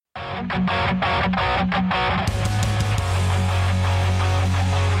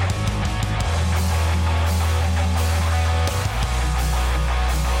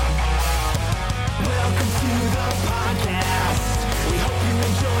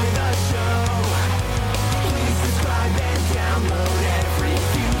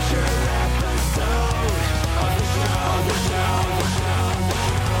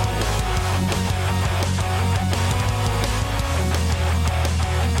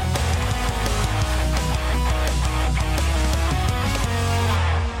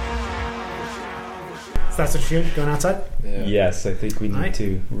That's what you're going outside? Yeah. Yes, I think we need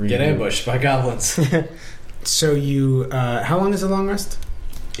to get ambushed by goblins. So you, how long is a long rest?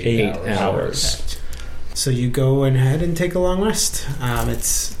 8 hours. So you go ahead and take a long rest.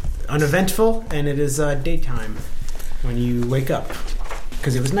 It's uneventful, and it is daytime when you wake up,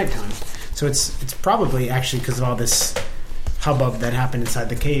 because it was nighttime. So it's probably, actually, because of all this hubbub that happened inside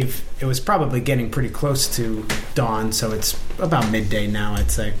the cave, it was probably getting pretty close to dawn, so it's about midday now, I'd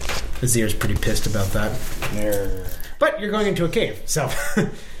say. Azir's pretty pissed about that. But you're going into a cave, so...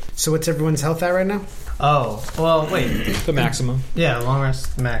 So what's everyone's health at right now? Oh, well, wait. The maximum. Yeah, long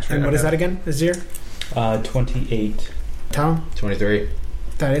rest max. And what is that again, Azir? 28. Tom? 23.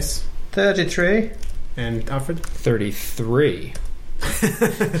 Thaddeus? 33. And Alfred? 33.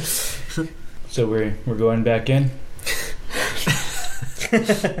 So we're going back in?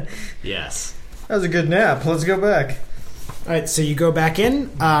 Yes. That was a good nap. Let's go back. Alright, so you go back in.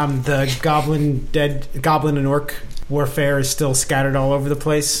 The goblin and orc warfare is still scattered all over the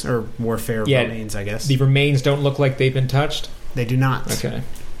place. Or warfare remains, I guess. The remains don't look like they've been touched? They do not. Okay.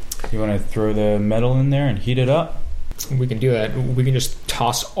 You want to throw the metal in there and heat it up? We can do that. We can just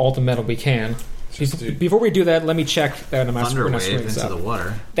toss all the metal we can. Before we do that, let me check that I'm thunder wave into the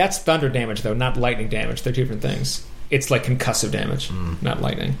water. That's thunder damage, though, not lightning damage. They're two different things. It's like concussive damage, not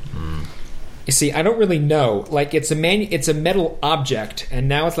lightning. You see, I don't really know. Like, it's a metal object, and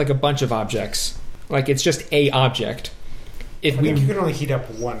now it's like a bunch of objects. Like, it's just a object. I think you can only heat up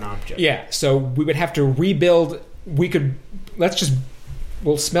one object. Yeah, so we would have to rebuild. We'll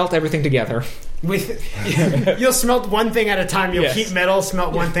smelt everything together. You'll smelt one thing at a time. You'll heat metal,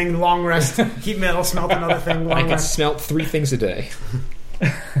 smelt one thing, long rest. Heat metal, smelt another thing, long rest. I can smelt 3 things a day.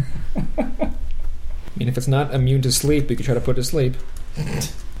 I mean, if it's not immune to sleep, we could try to put it to sleep.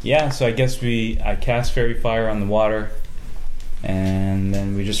 Yeah, so I guess I cast Fairy Fire on the water, and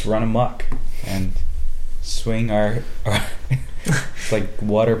then we just run amok and swing our like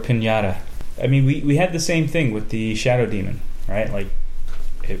water piñata. I mean, we had the same thing with the Shadow Demon, right? Like,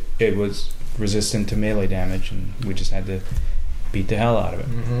 it was resistant to melee damage, and we just had to beat the hell out of it.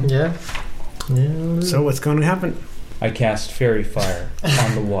 Mm-hmm. Yeah. So what's going to happen? I cast Fairy Fire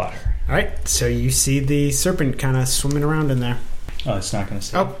on the water. All right, so you see the serpent kind of swimming around in there. Oh, it's not going to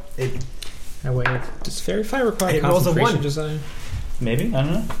save. Does Fairy Fire require it rolls a concentration 1. design? Maybe, I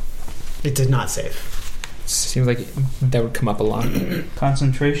don't know. It did not save. Seems like that would come up a lot.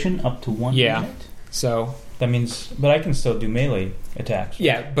 Concentration up to 1 Yeah. minute? So that means, but I can still do melee attacks.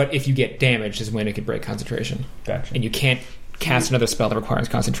 Yeah, but if you get damaged is when it can break concentration. Gotcha. And you can't cast another spell that requires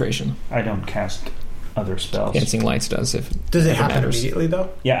concentration. I don't cast other spells. Dancing Lights does. Does it happen immediately, though?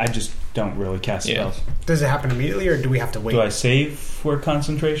 Yeah, I just don't really cast spells. Does it happen immediately, or do we have to wait? Do I save for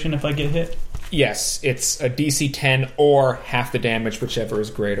concentration if I get hit? Yes, it's a DC 10 or half the damage, whichever is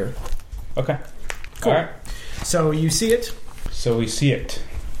greater. Okay. Cool. All right. So you see it. So we see it.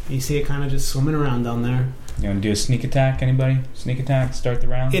 You see it kind of just swimming around down there. You want to do a sneak attack, anybody? Sneak attack, start the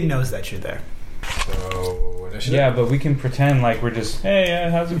round? It knows that you're there. So, initiative? Yeah, but we can pretend like we're just, hey,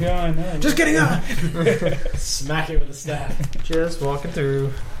 how's it going? Just getting up! Smack it with a staff. Just walking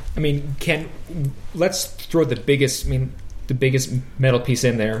through. I mean, let's throw the biggest metal piece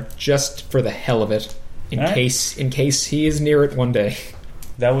in there just for the hell of it, in case he is near it one day.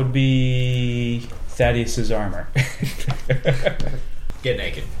 That would be Thaddeus's armor. Get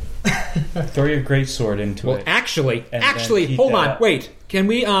naked. Throw your greatsword into it. Well, actually, hold on, wait. Can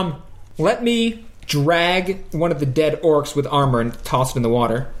we let me drag one of the dead orcs with armor and toss it in the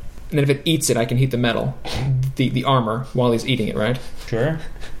water, and then if it eats it, I can heat the metal, the armor, while he's eating it, right? Sure.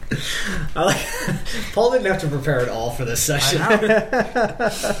 Paul didn't have to prepare at all for this session.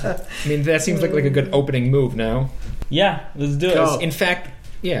 I mean, that seems like a good opening move. No. Yeah, let's do it. In fact,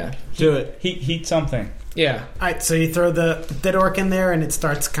 yeah, do it. Heat something. Yeah. Alright, so you throw the dead orc in there, and it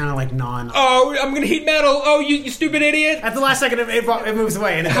starts kind of like gnawing. Oh, I'm gonna heat metal! Oh, you stupid idiot! At the last second, it moves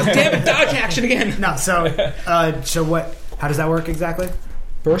away. And oh, damn it, dodge action again! No, so what? How does that work exactly?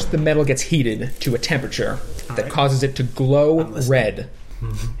 First, the metal gets heated to a temperature that causes it to glow red.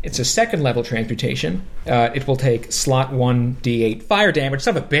 It's a second level transmutation. It will take slot 1d8 fire damage.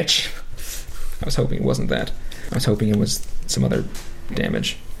 Son of a bitch. I was hoping it wasn't that. I was hoping it was some other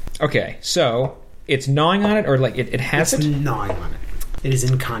damage. Okay, so it's gnawing on it, or like it has It's it? gnawing on it. It is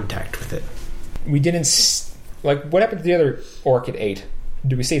in contact with it. We didn't... Like, what happened to the other orc it ate?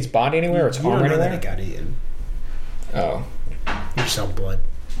 Do we see its body anywhere, or its You armor don't know anywhere? that it got eaten. Oh. You saw blood.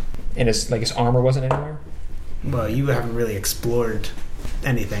 And his armor wasn't anywhere? Well, you haven't really explored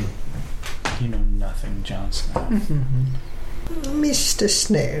anything. You know nothing, Jon Snow. Mr.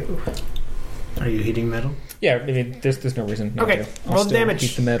 Snow. Are you heating metal? Yeah, I mean, there's no reason not Okay, to. I'll roll the still damage.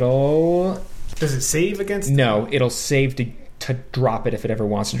 Keep the metal. Does it save against? No, it'll save to drop it if it ever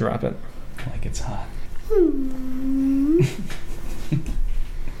wants to drop it. Like it's hot.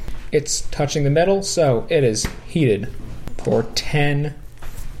 It's touching the metal, so it is heated for 10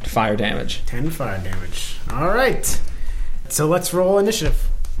 fire damage. 10 fire damage. All right. So let's roll initiative.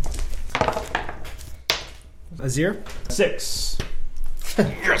 Azir, 6.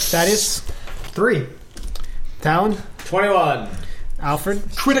 Thaddeus, 3. Talon, 21. Alfred.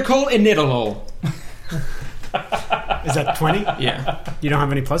 Critical initial. Is that 20? Yeah. You don't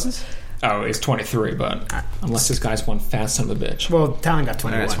have any pluses? Oh, it's 23, but unless this guy's one fast son of a bitch. Well, Talon got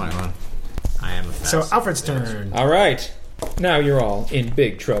 21. 21. I am a fast. So Alfred's turn. All right. Now you're all in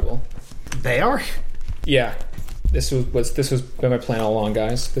big trouble. They are. Yeah. This was been my plan all along,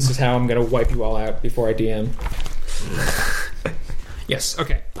 guys. This is how I'm going to wipe you all out before I DM. Yes.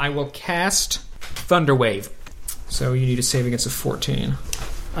 Okay. I will cast Thunder Wave. So you need to save against a 14.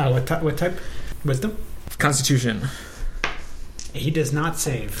 What type? Wisdom? Constitution. He does not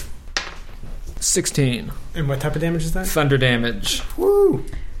save. 16. And what type of damage is that? Thunder damage. Woo!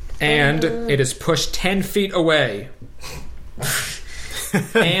 And it is pushed 10 feet away.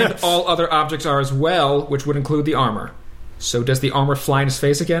 And all other objects are as well, which would include the armor. So does the armor fly in his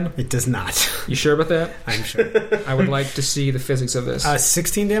face again? It does not. You sure about that? I'm sure. I would like to see the physics of this.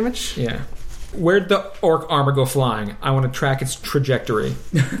 16 damage? Yeah. Where'd the orc armor go flying? I want to track its trajectory.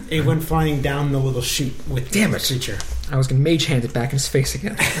 It went flying down the little chute with Damn the it. creature. I was going to mage hand it back in his face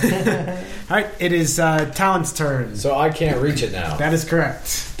again. All right, it is Talon's turn. So I can't reach it now. That is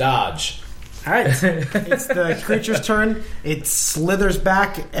correct. Dodge. All right, it's the creature's turn. It slithers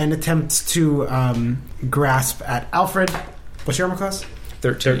back and attempts to grasp at Alfred. What's your armor class?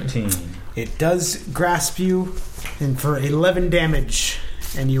 13. It does grasp you, and for 11 damage,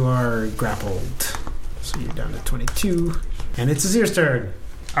 and you are grappled. So you're down to 22, and it's Azir's turn.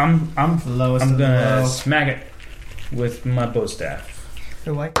 I'm Lowest of the gonna low. smack it with my bow staff.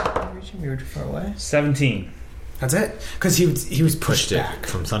 Do I can't reach him? You were too far away. 17. That's it, because he was pushed Pushed it back.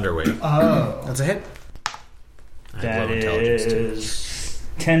 from Thunderwave. Oh. That's a hit. I have That low intelligence too. is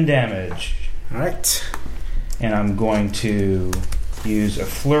 10 damage. All right. And I'm going to use a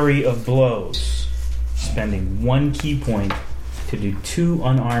flurry of blows, spending 1 key point to do 2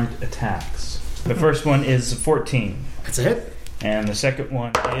 unarmed attacks. The first one is 14, That's a hit. and the second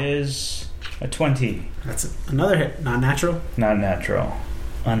one is a 20. That's another hit. Not natural. Not natural.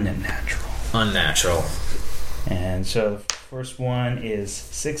 Unnatural. Unnatural. And so the first one is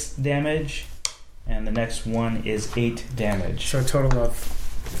 6 damage, and the next one is 8 damage. So a total of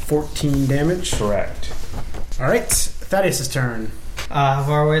 14 damage. Correct. All right, Thaddeus' turn. How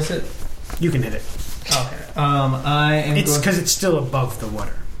far away is it? You can hit it. Okay. I am. It's going- because it's still above the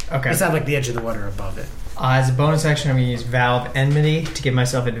water. Okay. It's not like the edge of the water above it. As a bonus action, I'm going to use Valve Enmity to give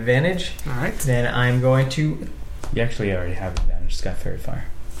myself advantage. All right. Then I'm going to. You actually already have advantage. It's got fairy fire.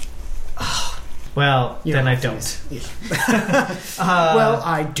 Well, You then I have don't. to use- Yeah. Well,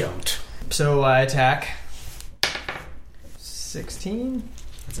 I don't. So I attack. 16.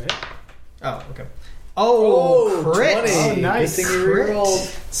 That's it. Oh, okay. Oh, crit! 20. Oh, nice. Good thing you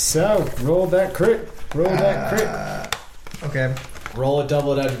rerolled. So roll that crit. Roll that crit. Okay. Roll a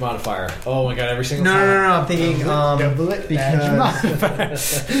double edge modifier. Oh my god, every single No, time. no, no, no. I'm thinking. Double it. Because.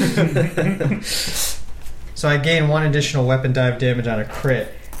 So I gain 1 additional weapon dive damage on a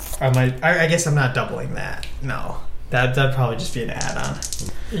crit. I guess I'm not doubling that. No. That'd probably just be an add-on.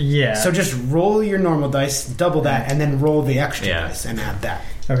 Yeah. So just roll your normal dice, double that, and then roll the extra Yeah. dice and add that.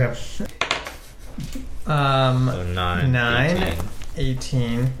 Okay. So 9. 18.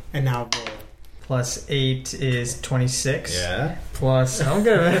 18 And now roll. plus 8 is 26. Yeah. Plus, I'm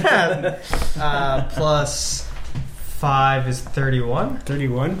good at that. Plus 5 is 31.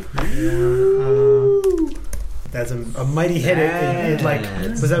 31. Uh, That's a mighty hit. It like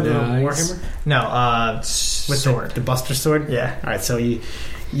was that with a Nice. warhammer no, with sword. the Buster sword? Yeah. All right, so you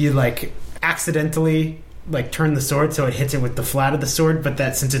like accidentally like turn the sword so it hits it with the flat of the sword, but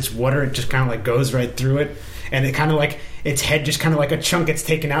that since it's water, it just kind of like goes right through it, and it kind of like its head just kind of like a chunk gets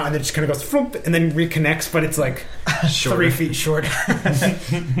taken out, and then it just kind of goes flump, and then reconnects, but it's like 3 feet short.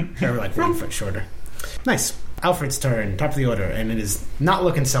 Or like 1 foot shorter. Nice. Alfred's turn, top of the order, and it is not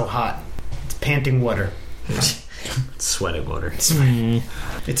looking so hot. It's panting water. Sweating water.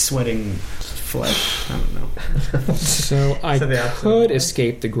 It's sweating flesh. I don't know. So I could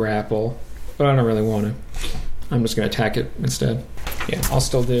escape the grapple, but I don't really want to. I'm just going to attack it instead. Yeah, I'll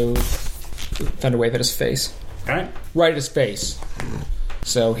still do Thunder Wave at his face. All right. Right at his face.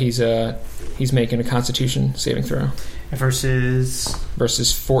 So he's making a Constitution saving throw. Versus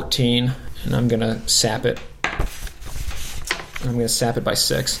 14, and I'm going to sap it. I'm going to sap it by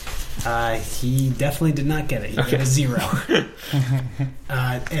 6. He definitely did not get it. He got a 0.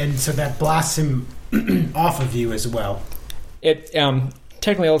 And so that blasts him off of you as well. It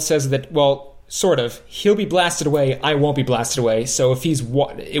technically it says that, well, sort of. He'll be blasted away. I won't be blasted away. So if he's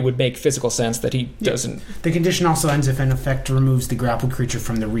it would make physical sense that he doesn't. The condition also ends if an effect removes the grappled creature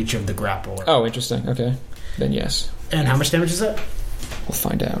from the reach of the grappler. Oh, interesting. Okay, then yes. And how much damage is that? We'll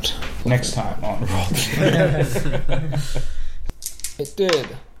find out Next time on Roll. It did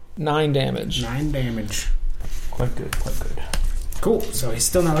 9 damage. 9 damage. Quite good. Cool. So he's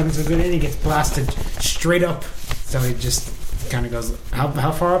still not looking so good, and he gets blasted straight up. So he just kind of goes.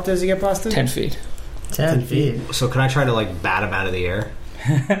 How far up does he get blasted? 10 feet. 10 feet. So can I try to like bat him out of the air?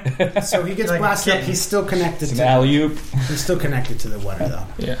 So he gets Like blasted up. kitten. He's still connected It's an to. alley-oop. He's still connected to the water, though.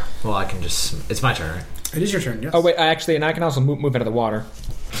 Yeah. Well, I can just. It's my turn, right? It is your turn. Yes. Oh wait, and I can also move out of the water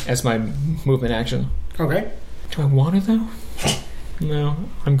as my movement action. Okay. Do I want it though? No,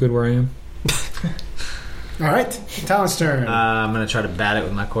 I'm good where I am. All right. Talon's turn. I'm gonna try to bat it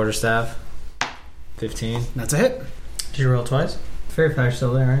with my quarterstaff. 15. That's a hit. Did you roll twice? Fairy Fire's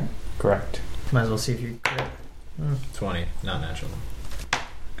still there, right? Correct. Might as well see if you crit. 20. Not natural.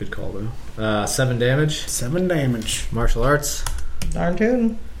 Good call though. 7 damage. 7 damage. Martial arts. Darn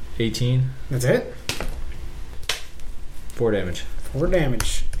tootin'. 18. That's a hit. 4 damage. 4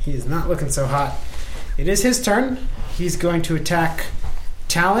 damage. He is not looking so hot. It is his turn. He's going to attack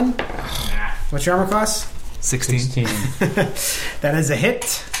Talon. What's your armor class? 16. That is a hit.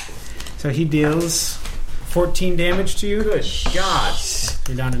 So he deals 14 damage to you. Good God.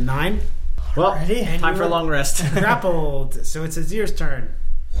 You're down to 9. Well, And time you for a were long rest. grappled. So it's Azir's turn.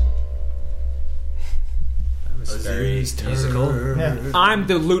 That was very musical. Yeah. I'm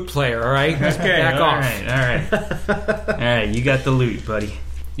the loot player, all right? Back off. All right, you got the loot, buddy.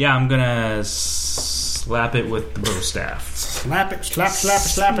 Yeah, I'm gonna slap it with the bow staff. Slap it, slap, slap,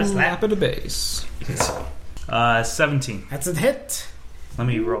 slap it, slap. Slap at a base. 17. That's a hit. Let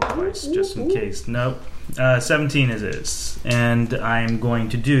me roll twice, just in case. Nope. 17 it is. And I'm going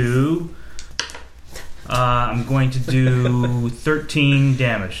to do 13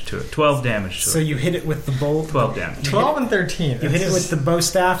 damage to it. 12 damage to So it. you hit it with the bow. 12 damage. 12 and 13. You hit it with the bow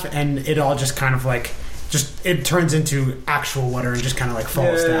staff, and it all just kind of like, it turns into actual water and just kind of like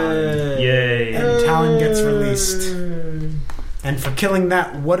falls down. Yay. And Talon gets released. And for killing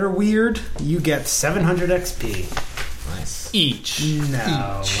that water weird, you get 700 XP. Nice. Each.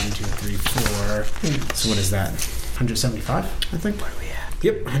 No. 1, 2, 3, 4. So what is that? 175, I think. What are we at?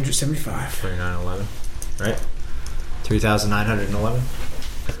 Yep, 175. 3911. Right? 3,911.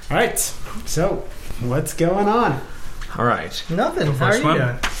 All right. So what's going on? All right. Nothing. How are first you one?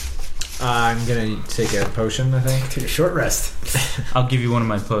 doing? I'm gonna take a potion, I think. Take a short rest. I'll give you one of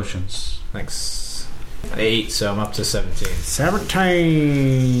my potions. Thanks. 8, so I'm up to 17.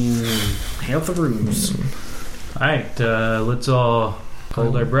 17. Health of rooms. All right, let's all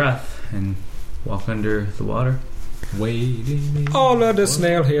hold our breath and walk under the water. Waiting. All of the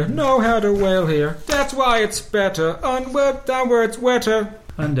snail here know how to whale here. That's why it's better. Onward, downward, it's wetter.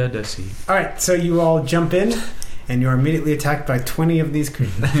 Under the sea. All right. So you all jump in, and you're immediately attacked by 20 of these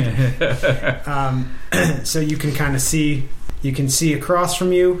creatures. So you can kind of see. You can see across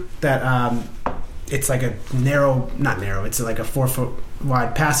from you that it's like a not narrow. It's like a 4-foot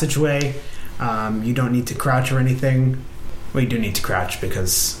wide passageway. You don't need to crouch or anything. Well, you do need to crouch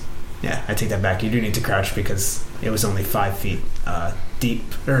because. Yeah, I take that back. You do need to crouch because it was only 5 feet deep,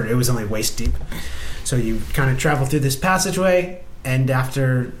 or it was only waist deep. So you kind of travel through this passageway, and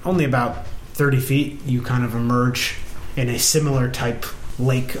after only about 30 feet, you kind of emerge in a similar type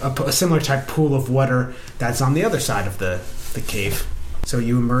lake, a similar type pool of water that's on the other side of the cave. So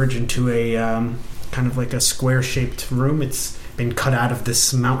you emerge into a kind of like a square-shaped room. It's been cut out of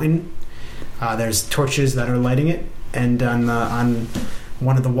this mountain. There's torches that are lighting it, and on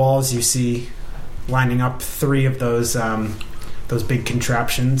one of the walls you see lining up 3 of those big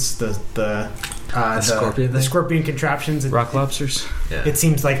contraptions. The scorpion the thing? scorpion contraptions. Rock lobsters? Yeah. It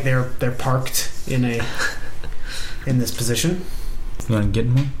seems like they're parked in a in this position. You want to get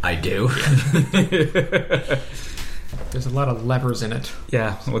in one? I do. There's a lot of levers in it.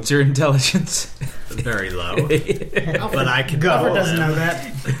 Yeah. What's your intelligence? Very low. But I can go. Alfred doesn't know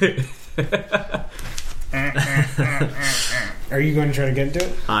that. Are you going to try to get into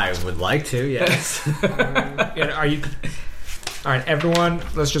it? I would like to, yes. Yeah, are you? All right, everyone.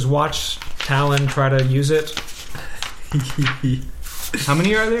 Let's just watch Talon try to use it. How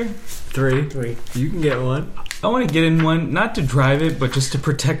many are there? 3. You can get one. I want to get in one, not to drive it, but just to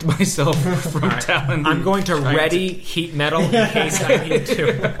protect myself from Talon. I'm going to ready heat metal in case I need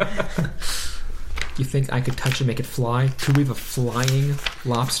to. You think I could touch and make it fly? Could we have a flying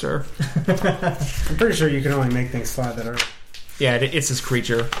lobster? I'm pretty sure you can only make things fly that are... Yeah, it's this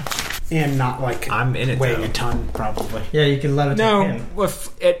creature. And not like I'm in it, weighing though. a ton, probably. Yeah, you can let it No, in. if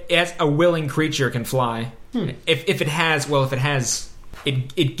it, as a willing creature can fly. If it has,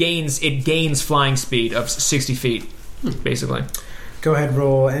 it gains flying speed of 60 feet, basically. Go ahead,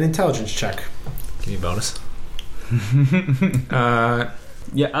 roll an intelligence check. Give me a bonus.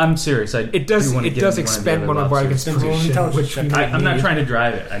 Yeah, I'm serious. It does expend one of my Spend roll an constitution, intelligence which check. I'm not trying to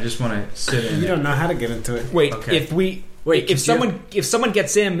drive it. I just want to sit in You it. don't know how to get into it. Wait, Okay. if someone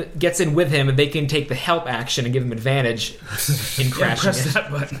gets in with him, they can take the help action and give him advantage in Yeah, crashing press it. that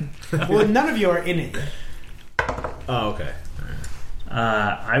button. Well, none of you are in it. Oh, okay.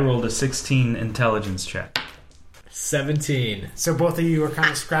 I rolled a 16 intelligence check. 17. So both of you are kind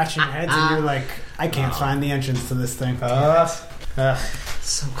of scratching your heads, and you're like, I can't find the entrance to this thing.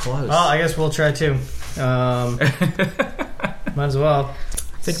 So close. Well, I guess we'll try too. Might as well.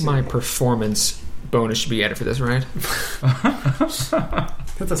 I think my performance bonus should be added for this, right?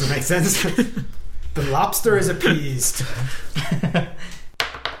 That doesn't make sense. The lobster is appeased.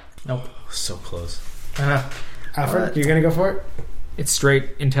 Nope. So close. Alfred, you're going to go for it? It's straight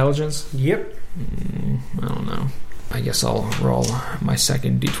intelligence. Yep. I don't know. I guess I'll roll my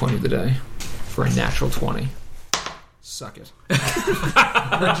second d20 of the day for a natural 20. Suck it.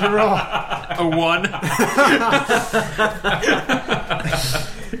 What'd you roll? A 1.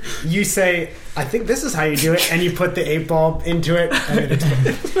 You say, I think this is how you do it, and you put the 8-ball into it, and it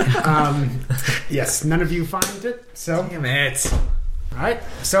explodes. Yes, none of you find it, so... Damn it. Alright,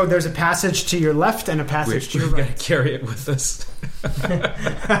 so there's a passage to your left and a passage to your We've got right. to carry it with us.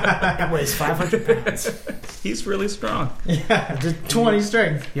 It weighs 500 pounds. He's really strong. Yeah, just 20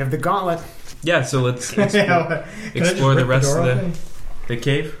 strength. You have the gauntlet. Yeah, so let's Can I just explore the rip rest door of open? the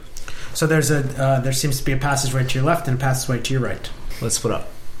cave. So there seems to be a passageway to your left and a passageway to your right. Let's split up.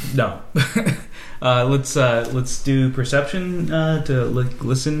 No. Let's do perception to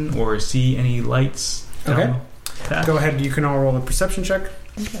listen or see any lights. down Okay. the path. Go ahead, you can all roll a perception check.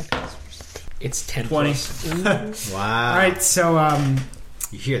 It's 10 20. plus. Wow. Alright, so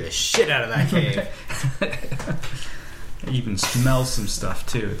You hear the shit out of that cave. I even smell some stuff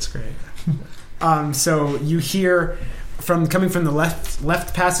too. It's great. so you hear coming from the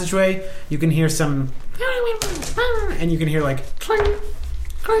left passageway, you can hear some and you can hear like cling,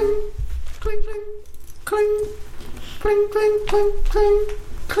 cling, cling, cling, cling, cling, cling, cling, cling,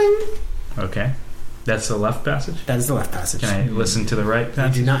 cling. Okay. That's the left passage. That is the left passage. Can I listen to the right You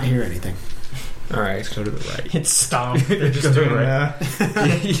passage? do not hear anything. All right. Go to the right. It's stomp. They're just Go to doing the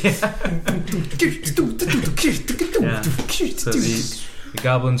Yeah. So the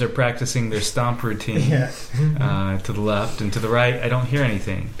goblins are practicing their stomp routine. Yeah. To the left and to the right. I don't hear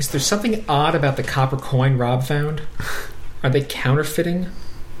anything. Is there something odd about the copper coin Rob found? Are they counterfeiting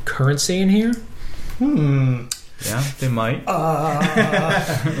currency in here? Yeah, they might.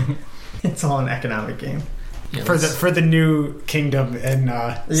 It's all an economic game. Yeah, For the new kingdom in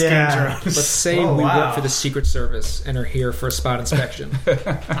Yeah. Scandron. let's say Oh, we wow. work for the Secret Service and are here for a spot inspection.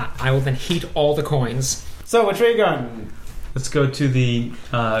 I will then heat all the coins. So which way are you going? Let's go to the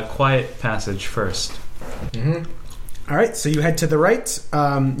quiet passage first. All right, so you head to the right.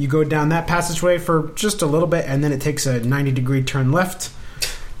 You go down that passageway for just a little bit, and then it takes a 90-degree turn left,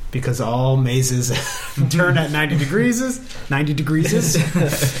 because all mazes turn at 90 degrees. 90 degrees.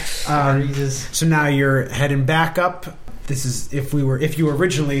 So now you're heading back up. This is if you were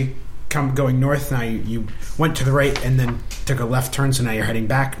originally going north. Now you went to the right and then took a left turn. So now you're heading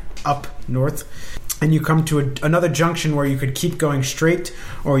back up north, and you come to another junction where you could keep going straight,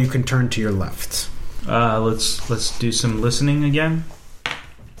 or you can turn to your left. Let's do some listening again.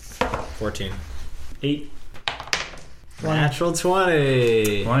 14. 8, Natural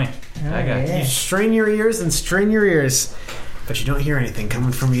 20. 20. I got You strain your ears and strain your ears, but you don't hear anything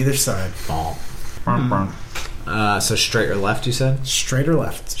coming from either side. So straight or left, you said? Straight or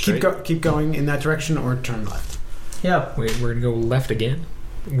left? Straight. Keep going in that direction, or turn left. Yeah. Wait, we're gonna go left again.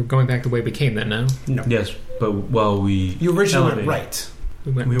 We're going back the way we came then. Now No. Yes, but we You originally elevated. went right.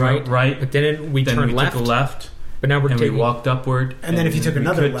 we went We right, went right. but then we Then turned we left. took a left, But now we're and we taking. walked upward. And then if you took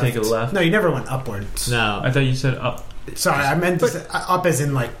another we could left. take a left. No, you never went upwards. No. I thought you said up. Sorry, I meant to say up as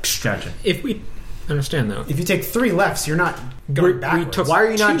in like straight. Gotcha. If we understand though, If you take 3 lefts, you're not going backwards. took Why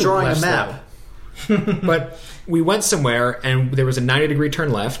are you not 2 drawing a lefts, map? though. But we went somewhere, and there was a 90-degree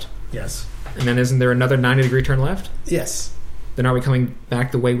turn left, Yes. and then isn't there another 90-degree turn left? Yes. Then are we coming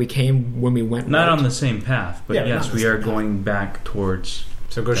back the way we came when we went? Not right? on the same path, but Yeah, not yes, the we same are path. going back towards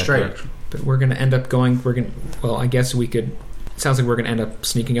So go that straight. direction. But we're going to end up going. We're going. Well, I guess we could. It sounds like we're going to end up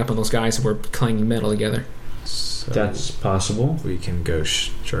sneaking up on those guys, and we're clanging metal together. So That's possible. we can go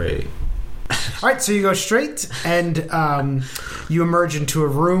straight. All right, so you go straight, and you emerge into a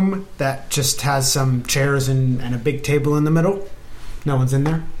room that just has some chairs and a big table in the middle. No one's in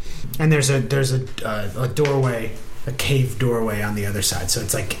there, and there's a doorway, a cave doorway on the other side. So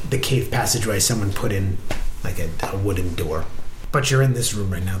it's like the cave passageway someone put in, like a wooden door. But you're in this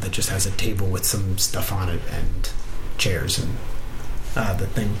room right now that just has a table with some stuff on it and chairs and the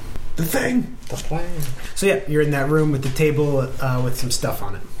thing. The thing. The plan. So yeah, you're in that room with the table with some stuff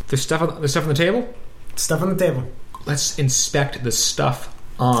on it. There's stuff on the table. Stuff on the table. Let's inspect the stuff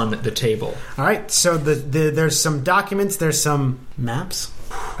on the table. All right, so there's some documents, there's some maps,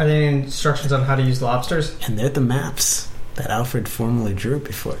 Are there any instructions on how to use lobsters? and they're the maps that Alfred formerly drew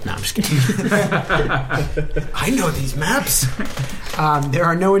before. No, I'm just kidding. I know these maps. There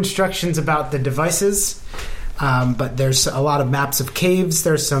are no instructions about the devices, but there's a lot of maps of caves.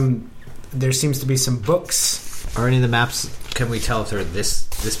 There seems to be some books. Are any of the maps? Can we tell if they're this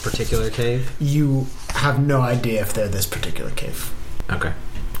particular cave? You have no idea if they're this particular cave. Okay.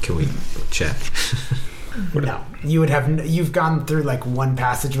 Can we check? No, you would have. You've gone through like one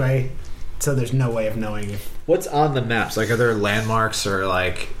passageway, so there's no way of knowing if. What's on the maps? Like, are there landmarks or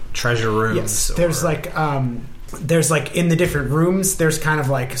like treasure rooms? Yes, or- there's like in the different rooms. There's kind of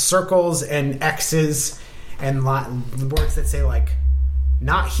like circles and X's and words that say like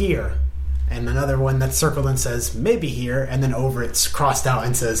 "not here," and another one that's circled and says "maybe here," and then over it's crossed out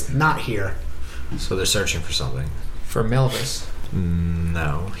and says "not here." So they're searching for something. For Melvis.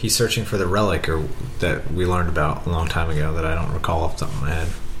 No, he's searching for the relic that we learned about a long time ago that I don't recall off the top of my head.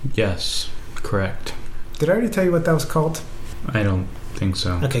 Yes, correct. Did I already tell you what that was called? I don't think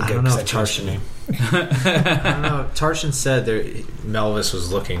so. Okay, I good. don't know 'cause if changed the name. I don't know. Tarshan said Melvis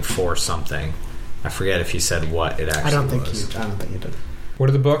was looking for something. I forget if he said what it actually I don't think you did. What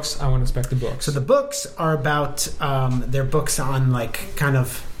are the books? I want to inspect the books. So the books are about. They're books on like kind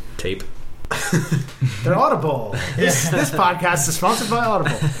of. Tape. They're Audible. This podcast is sponsored by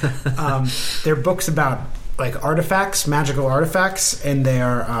Audible. They're books about like artifacts, magical artifacts, and they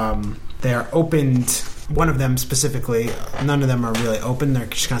are opened. One of them specifically, none of them are really open. They're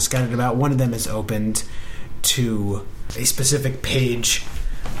just kind of scattered about. One of them is opened to a specific page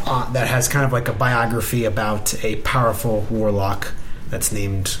that has kind of like a biography about a powerful warlock that's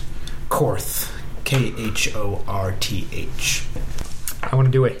named Korth, Khorth. I want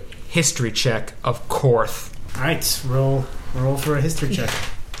to do a history check of Korth. All right, roll for a history check.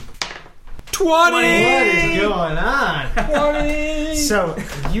 20! What is going on? So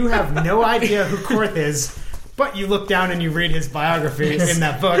you have no idea who Korth is, but you look down and you read his biography in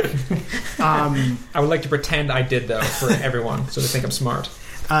that book. I would like to pretend I did, though, for everyone, so they think I'm smart.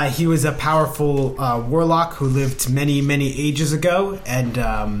 He was a powerful warlock who lived many, many ages ago,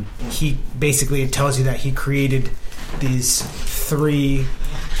 and he basically it tells you that he created these 3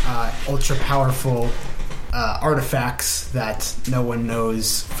 ultra powerful artifacts that no one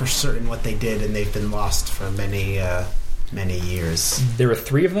knows for certain what they did, and they've been lost for many years. There were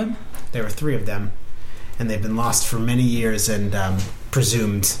 3 of them? There were 3 of them, and they've been lost for many years and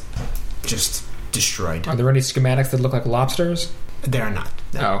presumed just destroyed. Are there any schematics that look like lobsters? They are not.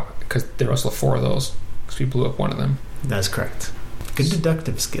 No, Oh, because there are also 4 of those. Because we blew up one of them. that is correct. Good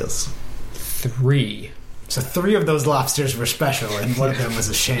deductive skills. 3. So 3 of those lobsters were special, and one of them was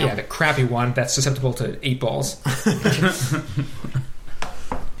a sham. Yeah, the crappy one that's susceptible to 8 balls.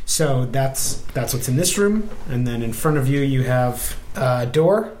 So that's what's in this room, and then in front of you you have a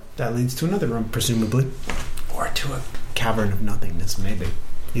door that leads to another room, presumably, or to a cavern of nothingness. Maybe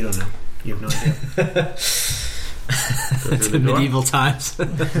you don't know. You have no idea. The medieval times.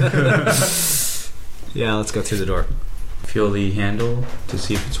 Yeah, let's go through the door. Feel the handle to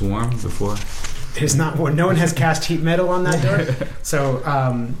see if it's warm before. It's not. No one has cast heat metal on that door. So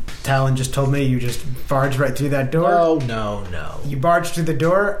Talon just told me you just barge right through that door. No. You barge through the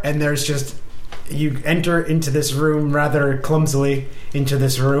door, and there's just you enter into this room rather clumsily into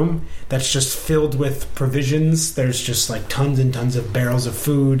this room that's just filled with provisions. There's just like tons and tons of barrels of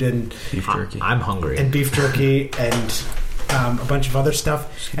food and Beef jerky. I'm hungry. and beef jerky and a bunch of other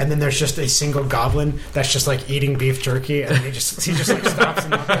stuff. And then there's just a single goblin that's just like eating beef jerky, and he just like stops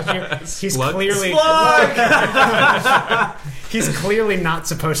and looks at you. He's Slug? clearly he's clearly not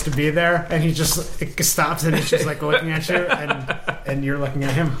supposed to be there, and he just stops and he's just like looking at you, and you're looking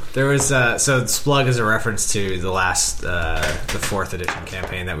at him. There was so Splug is a reference to the last the 4th edition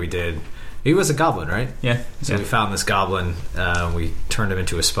campaign that we did. He was a goblin, right? Yeah. So we found this goblin. We turned him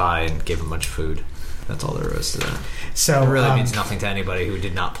into a spy and gave him a bunch of food. That's all there is to that. So It really means nothing to anybody who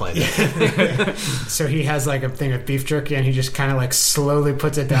did not play that. So he has like a thing of beef jerky, and he just kind of like slowly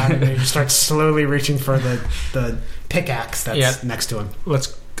puts it down, and then he just starts slowly reaching for the pickaxe that's next to him,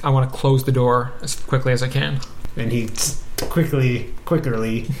 I want to close the door as quickly as I can. and he quickly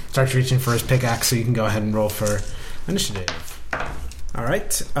starts reaching for his pickaxe. So you can go ahead and roll for initiative. All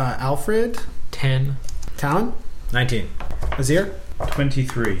right, Alfred, 10. Talon, 19. Azir,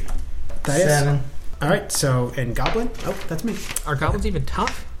 23. Thaddeus. 7. All right, so and Goblin. Oh, that's me. Are goblins even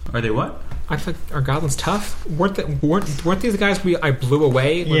tough? Are they what? I feel like, are goblins tough? Weren't these the guys I blew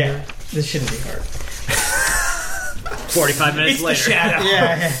away? when Yeah, this shouldn't be hard. 45 minutes later. Shadow.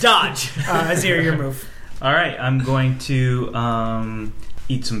 Yeah. Dodge! Azir, your move. All right, I'm going to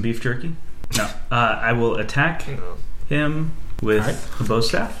eat some beef jerky. No, I will attack him with All right. the bow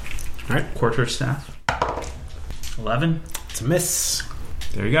staff. All right. Quarter staff. 11. It's a miss.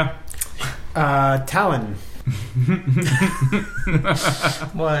 There you go. Talon.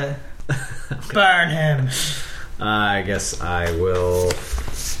 What? Burn him. I guess I will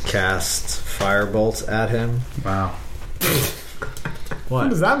cast Firebolt at him. Wow. What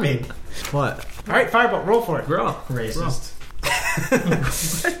does that mean? What? All right, Firebolt, roll for it. Grow. Racist.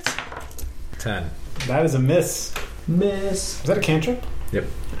 10. That is a miss. Miss. Is that a cantrip? Yep.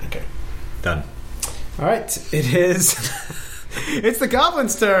 Okay. Done. All right, it is. It's the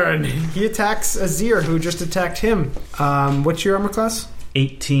goblin's turn. He attacks Azir, who just attacked him. What's your armor class?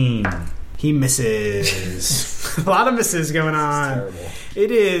 18. He misses. A lot of misses going on. Terrible.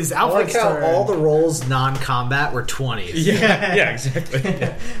 It is I like Alfred's how turn. all the rolls non-combat were 20s. Yeah, exactly.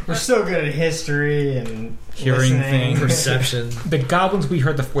 We're so good at history and Hearing listening. things. Perception. The goblins we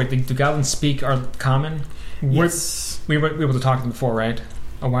heard the goblins speak are common. Yes. We were able to talk to them before, right?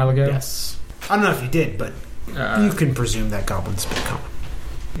 A while ago. Yes. I don't know if you did, but you can presume that goblins speak common.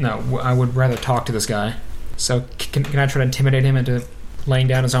 No, I would rather talk to this guy. So can I try to intimidate him into laying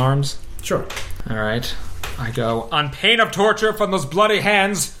down his arms? Sure. All right. I go, on pain of torture from those bloody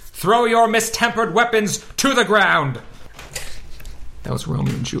hands, throw your mistempered weapons to the ground. That was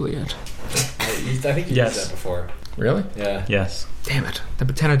Romeo and Juliet. I think you Yes. used that before. Really? Yeah. Yes. Damn it. I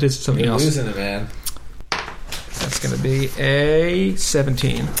pretend I did something You're else. losing it, man. That's going to be a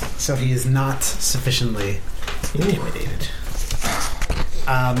 17. So he is not sufficiently intimidated.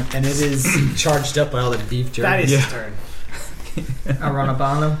 And it is Charged up by all the beef jerky. Thaddeus' Yeah. turn. I run up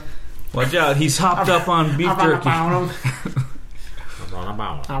on him. Watch out, he's hopped up on beef jerky. Yeah,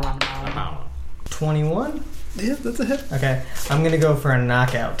 21? that's a hit. Okay, I'm gonna go for a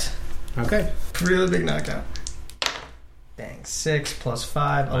knockout. Okay. Really big knockout. Dang, 6 plus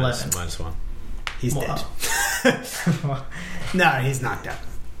 5, 11. -1. He's Wow. dead. No, he's knocked out.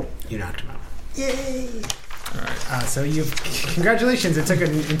 You knocked him out. Yay! All right. So congratulations. It took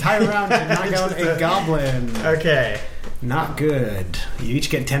an entire round to knock out a goblin. Okay. Not good. You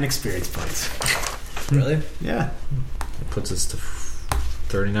each get 10 experience points. Really? Yeah. It puts us to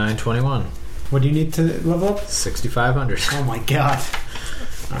 39-21. What do you need to level up? 6,500. Oh my god.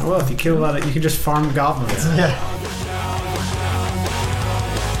 Well, if you kill a lot of, you can just farm goblins. Yeah.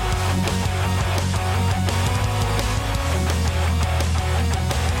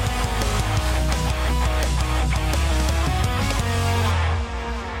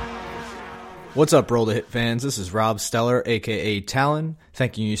 What's up, Roll to Hit fans? This is Rob Steller, aka Talon,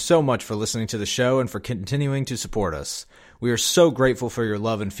 thanking you so much for listening to the show and for continuing to support us. We are so grateful for your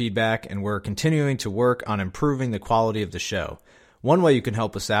love and feedback, and we're continuing to work on improving the quality of the show. One way you can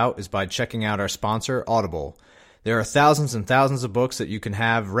help us out is by checking out our sponsor, Audible. There are thousands and thousands of books that you can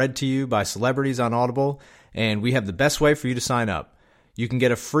have read to you by celebrities on Audible, and we have the best way for you to sign up. You can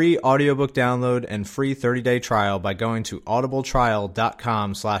get a free audiobook download and free 30-day trial by going to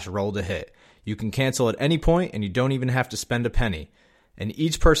audibletrial.com/roll-to-hit. You can cancel at any point, and you don't even have to spend a penny. And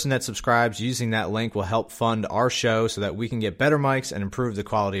each person that subscribes using that link will help fund our show so that we can get better mics and improve the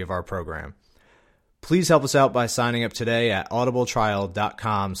quality of our program. Please help us out by signing up today at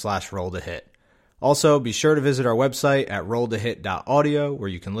audibletrial.com/roll-to-hit. Also, be sure to visit our website at rolltohit.audio, where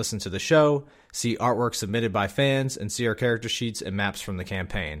you can listen to the show, see artwork submitted by fans, and see our character sheets and maps from the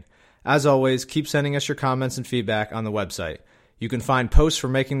campaign. As always, keep sending us your comments and feedback on the website. You can find posts for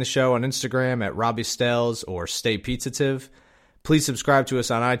making the show on Instagram at Robbie Stells or Stay Pizzative. Please subscribe to us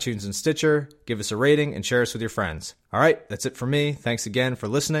on iTunes and Stitcher, give us a rating, and share us with your friends. All right, that's it for me. Thanks again for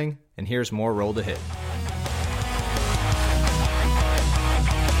listening, and here's more Roll to Hit.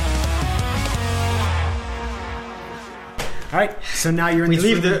 All right, so now you're in We this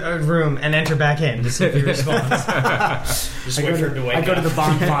leave room. the room and enter back in to see if he responds. Just wait for him to wake I go to up. the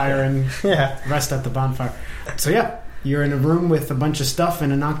bonfire and Yeah. rest at the bonfire. So yeah, you're in a room with a bunch of stuff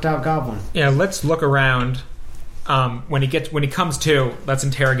and a knocked out goblin. Yeah, let's look around. When he comes to, let's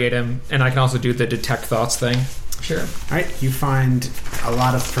interrogate him, and I can also do the detect thoughts thing. Sure. All right, you find a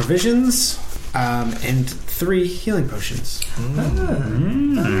lot of provisions and 3 healing potions.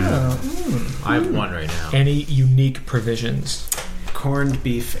 I have one right now. Any unique provisions? Corned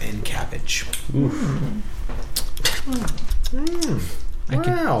beef and cabbage.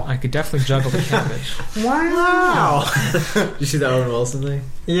 Wow. I could definitely juggle the cabbage. Wow. Did you see the Owen Wilson thing?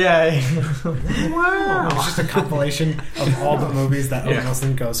 Yeah. Wow. It's just a compilation of all the movies that Owen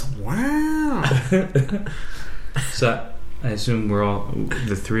Wilson goes, wow. So I assume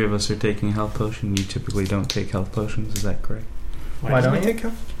the 3 of us are taking a health potion. You typically don't take health potions. Is that correct? Why don't you? take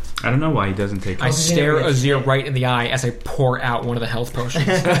I don't know why he doesn't take. I health stare Azir right in the eye as I pour out one of the health potions.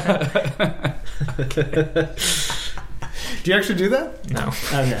 Do you actually do that? No.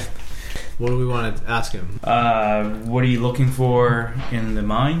 Okay. What do we want to ask him? What are you looking for in the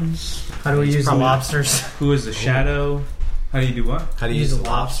mines? How do we use the lobsters? Who is the shadow? How do you do what? How do you use the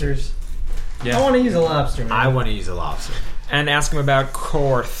lobsters? Yeah. I want to use a lobster, man. I want to use a lobster. And ask him about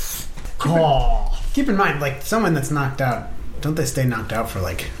Korth. Keep in mind, like, someone that's knocked out, don't they stay knocked out for,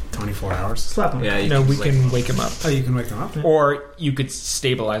 like, 24 hours? Slap him. Yeah, you No, can we just, can wake him up. Oh, you can wake them up? Or you could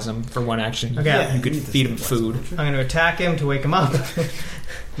stabilize him for one action. Okay. Yeah, You could need to feed him stabilize food. I'm going to attack him to wake him up.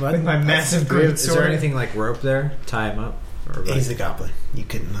 What? With my massive great Is sword. there anything like rope there? Tie him up? Or like, He's a goblin. You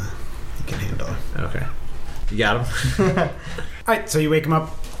can handle it. okay. You got him? All right, so you wake him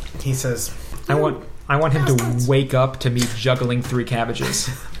up. He says, I want him to wake up to me juggling 3 cabbages.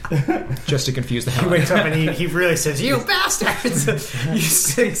 Just to confuse the hell he out of wakes up and he really says, "You bastards! You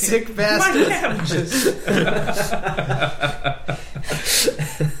sick bastards!"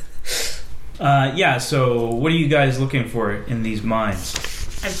 Yeah. So, what are you guys looking for in these mines?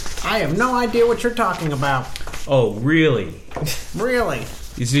 I have no idea what you're talking about. Oh, really? Really?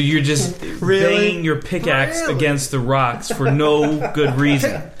 So you're just banging your pickaxe Really? against the rocks for no good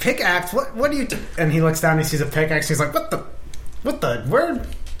reason. Pickaxe? What do you do? And he looks down and he sees a pickaxe. He's like, what the where?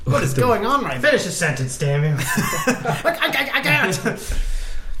 What is going on right now? Finish the sentence, damn you. I can't. So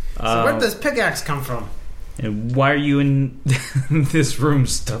where did this pickaxe come from? And why are you in this room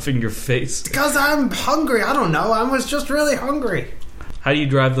stuffing your face? Because I'm hungry. I don't know. I was just really hungry. How do you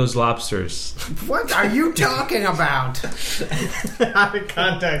drive those lobsters? What are you talking about? Out of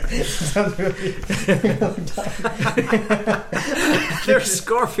context. Sounds really They're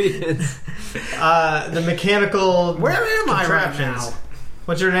scorpions. the mechanical. Where am I right contraptions. now?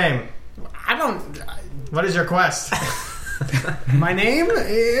 What's your name? I don't. What is your quest? My name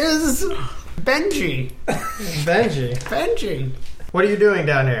is Benji. Benji. Benji. What are you doing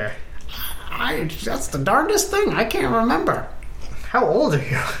down here? That's the darndest thing. I can't remember. How old are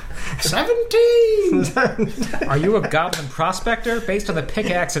you? 17. Are you a goblin prospector? Based on the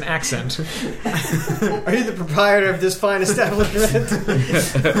pickaxe and accent. Are you the proprietor of this fine establishment?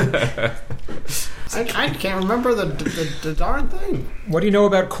 I can't remember the darn thing. What do you know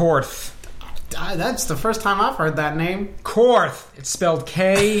about Korth? That's the first time I've heard that name. Korth. It's spelled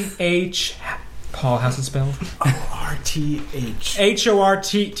K-H... Paul, how's it spelled? RTH.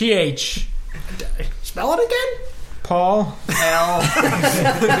 H-O-R-T-H. Spell it again? Paul. I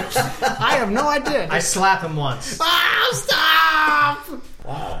have no idea. I slap him once. Stop!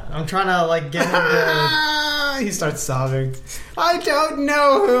 I'm trying to get him to. He starts sobbing. I don't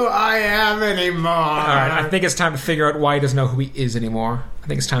know who I am anymore. All right, I think it's time to figure out why he doesn't know who he is anymore. I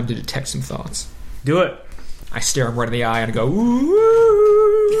think it's time to detect some thoughts. Do it. I stare him right in the eye and I go, ooh.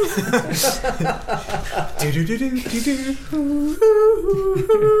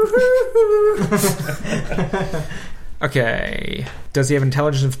 Okay. Does he have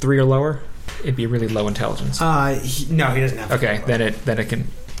intelligence of 3 or lower? It'd be really low intelligence. No, he doesn't have. Okay, then it can.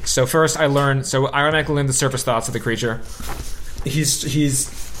 So first I automatically learn the surface thoughts of the creature. He's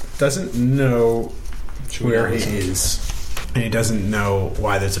doesn't know where he is, and he doesn't know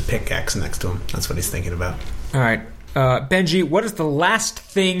why there's a pickaxe next to him. That's what he's thinking about. All right. Benji, what is the last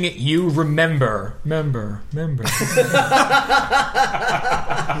thing you remember? Remember.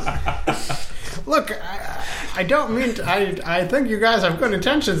 Look, I don't mean to, I think you guys have good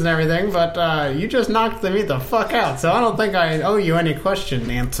intentions and everything, but you just knocked me the fuck out, so I don't think I owe you any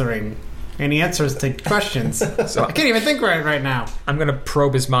answers to questions. So I can't even think right now. I'm going to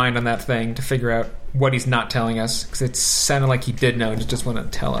probe his mind on that thing to figure out what he's not telling us, because it sounded like he did know and just want to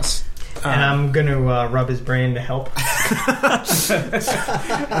tell us. And I'm going to rub his brain to help. So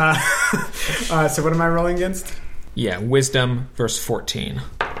what am I rolling against? Yeah, wisdom verse 14.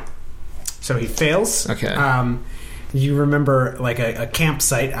 So he fails. Okay. You remember like a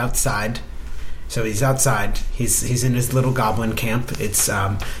campsite outside. So he's outside. He's in his little goblin camp. It's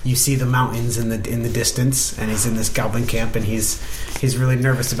you see the mountains in the distance, and he's in this goblin camp, and he's really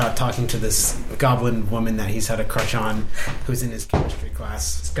nervous about talking to this goblin woman that he's had a crush on, who's in his chemistry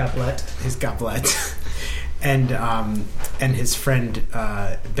class. His goblet. And his friend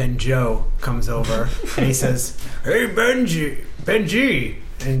Benjo comes over, and he says, "Hey Benji,"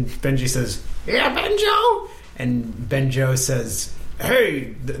 and Benji says, "Yeah, Benjo," and Benjo says,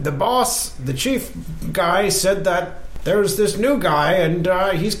 "Hey, the boss, the chief guy said that there's this new guy and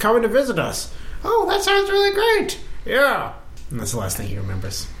he's coming to visit us." "Oh, that sounds really great." "Yeah." And that's the last thing he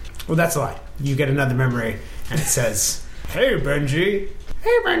remembers. Well, that's a lie. You get another memory, and it says, "Hey, Benji."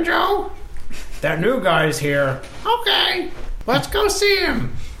 "Hey, Benjo. That new guy's here." "Okay, let's go see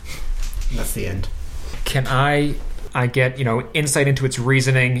him." And that's the end. Can I get, insight into its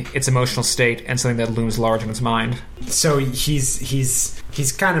reasoning, its emotional state, and something that looms large in its mind? So he's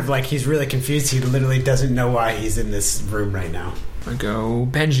kind of like, he's really confused. He literally doesn't know why he's in this room right now. I go,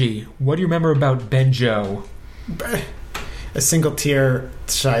 "Benji, what do you remember about Benjo?" A single tear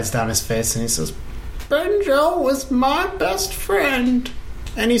shies down his face, and he says, "Benjo was my best friend.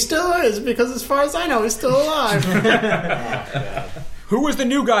 And he still is, because as far as I know, he's still alive." Who was the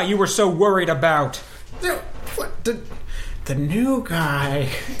new guy you were so worried about? What? The new guy?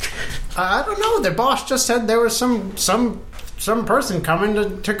 I don't know. Their boss just said there was some person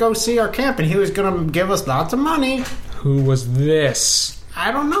coming to go see our camp, and he was going to give us lots of money. Who was this?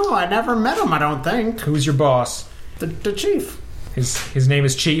 I don't know. I never met him, I don't think. Who's your boss? The chief. His name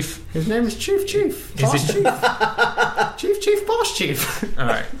is Chief? His name is Chief. Boss Chief. Chief, Boss Chief. All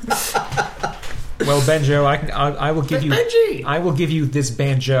right. Well, Benjo, I will give you. Benji! I will give you this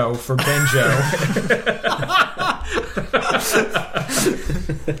banjo for Benjo.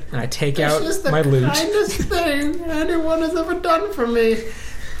 And I take out my loot. It's just the kindest thing anyone has ever done for me.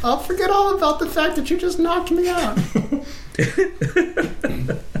 I'll forget all about the fact that you just knocked me out.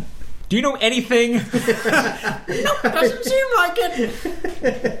 Do you know anything? Nope, doesn't seem like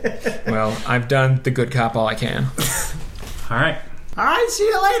it. Well, I've done the good cop all I can. All right. All right, see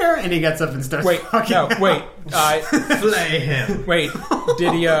you later. And he gets up and starts walking out. Flay him. Wait,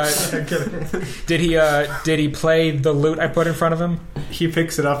 did he play the lute I put in front of him? He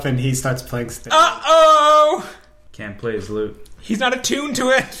picks it up and he starts playing Stairway. Uh-oh! Can't play his lute. He's not attuned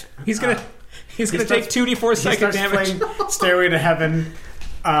to it. He's gonna take 2d4 psychic damage. Playing Stairway to Heaven.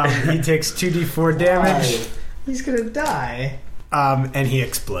 He takes 2d4 damage. Oh, he's gonna die. And he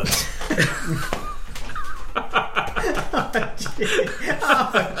explodes.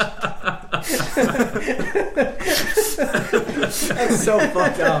 That's so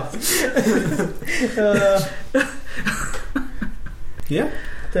fucked up. Yeah.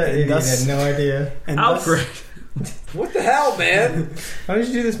 That idiot had no idea. And Alfred. What the hell, man? Why don't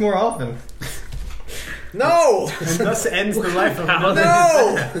you do this more often? No! And thus ends the life of another.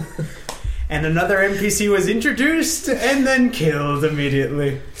 No! And another NPC was introduced and then killed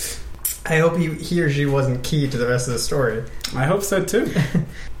immediately. I hope he or she wasn't key to the rest of the story. I hope so too.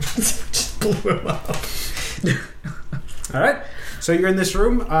 Just blew him up. Alright. So you're in this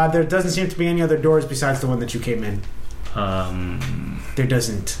room. There doesn't seem to be any other doors besides the one that you came in. There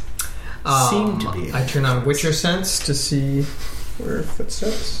doesn't seem to be. I turn on Witcher Sense to see where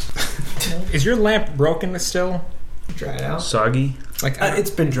footsteps. Is your lamp broken still? Dry it out. Soggy. It's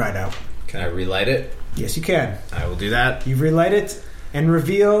been dried out. Can I relight it? Yes, you can. I will do that. You relight it and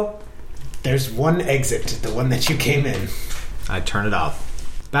reveal there's one exit, the one that you came in. I turn it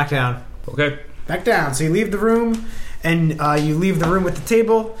off. Back down. Okay. Back down. So you leave the room, and you leave the room with the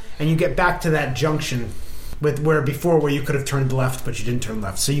table, and you get back to that junction with where you could have turned left, but you didn't turn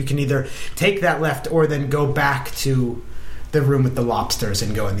left. So you can either take that left or then go back to the room with the lobsters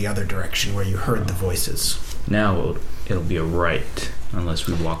and go in the other direction where you heard the voices. Now it'll be a right unless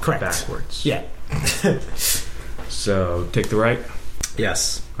we walk Correct. backwards. Yeah. So take the right.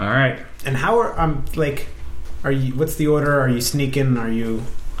 Yes. All right. And how are you? What's the order? Are you sneaking? Are you?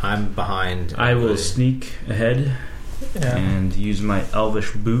 I'm behind. I will sneak ahead and use my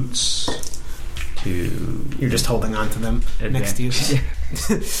elvish boots to. You're just holding on to them next to you.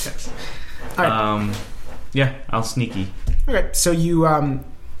 Yes. All right. Yeah, I'll sneaky. Okay, so you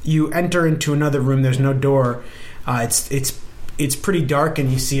enter into another room. There's no door. It's pretty dark,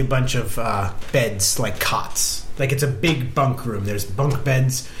 and you see a bunch of beds, like cots. Like it's a big bunk room. There's bunk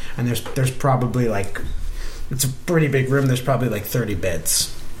beds, and there's probably like, it's a pretty big room. There's probably like 30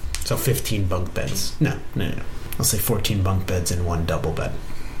 beds, so 15 bunk beds. No. I'll say 14 bunk beds and 1 double bed.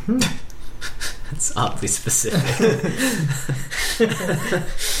 That's oddly specific.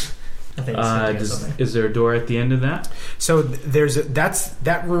 I think it's Is there a door at the end of that? So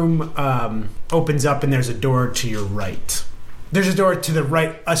that room opens up, and there's a door to your right. There's a door to the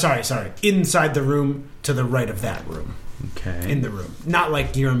right. Sorry. Inside the room to the right of that room. Okay. In the room, not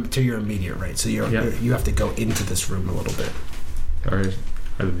like to your immediate right. So you have to go into this room a little bit. Are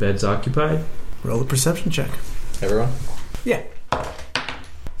the beds occupied? Roll a perception check. Everyone? Yeah.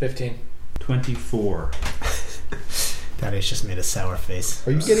 15. 24. Thaddeus just made a sour face.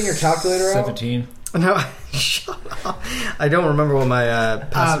 Are you getting your calculator out? 17. No, shut up. I don't remember what my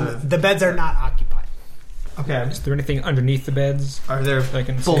passive... The beds are not occupied. Okay. Is there anything underneath the beds? Are there I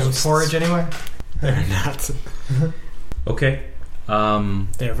can bowls of see? porridge anywhere? They're not. Okay.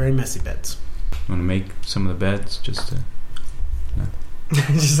 They're very messy beds. Want to make some of the beds just to...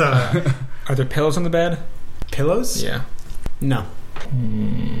 Just, Are there pillows on the bed? Pillows? Yeah. No.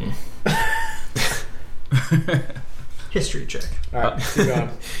 history check. All right, keep going.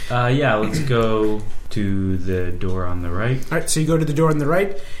 Yeah, let's go to the door on the right. All right, so you go to the door on the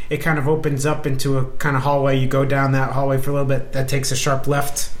right. It kind of opens up into a kind of hallway. You go down that hallway for a little bit. That takes a sharp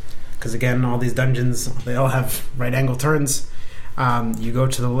left, because again, all these dungeons, they all have right angle turns. You go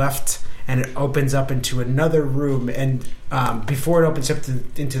to the left, and it opens up into another room. And before it opens up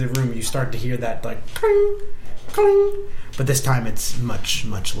into the room, you start to hear that like cling, cling. But this time it's much,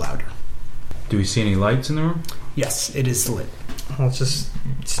 much louder. Do we see any lights in the room? Yes, it is lit. Let's just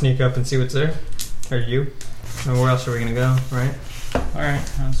sneak up and see what's there. Or you. And where else are we going to go, right?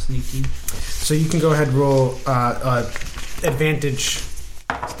 Alright, I'm sneaky. So you can go ahead and roll advantage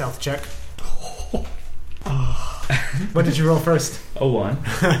stealth check. What did you roll first? A 1.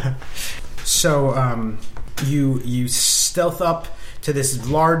 So you stealth up to this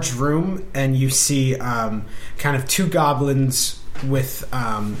large room, and you see kind of 2 goblins with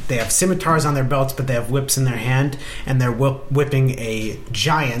they have scimitars on their belts, but they have whips in their hand, and they're whipping a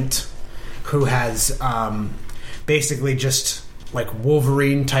giant who has basically just like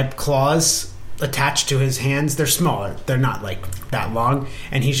Wolverine type claws attached to his hands. They're smaller, they're not like that long,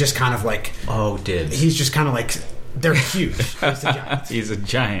 and he's just kind of like he's just kind of like, they're huge. He's a giant. He's a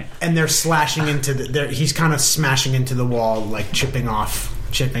giant. And they're slashing into he's kind of smashing into the wall, like chipping off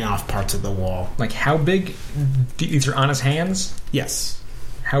parts of the wall. Like how big? These are on his hands? Yes.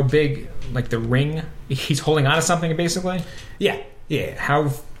 How big? Like the ring? He's holding on to something, basically? Yeah.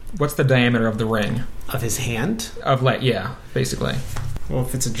 What's the diameter of the ring? Of his hand? Yeah, basically. Well,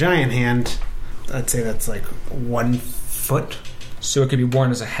 if it's a giant hand, I'd say that's like 1 foot. So it could be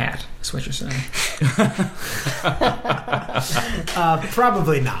worn as a hat, is what you're saying.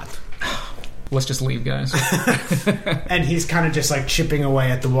 Probably not. Let's just leave, guys. And he's kind of just like chipping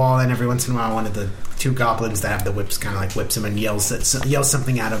away at the wall, and every once in a while one of the 2 goblins that have the whips kind of like whips him and yells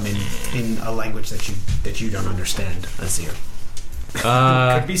something at him in a language that you don't understand, Azir.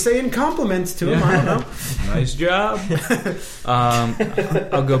 Could be saying compliments to him, I don't know. Nice job.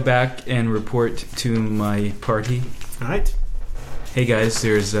 I'll go back and report to my party. All right. Hey guys,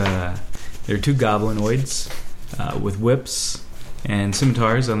 there are 2 goblinoids with whips and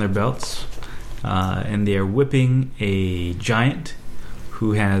scimitars on their belts, and they are whipping a giant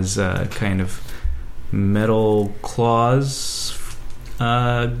who has kind of metal claws,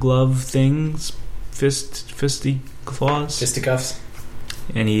 glove things, fisty claws, Fisticuffs.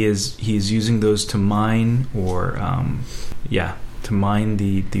 and he's using those to mine to mine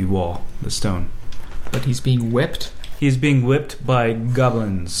the wall, the stone. But he's being whipped? He's being whipped by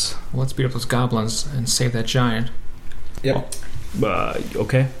goblins. Well, let's beat up those goblins and save that giant. Yep.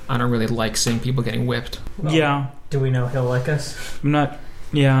 Okay. I don't really like seeing people getting whipped. Yeah. Do we know he'll like us? I'm not.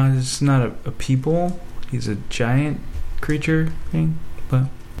 Yeah, it's not a people. He's a giant creature thing. But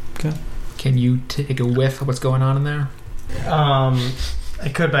okay. Can you take a whiff of what's going on in there? I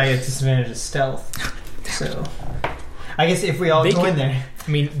could, but I get disadvantage of stealth. So, I guess if we all go in there. I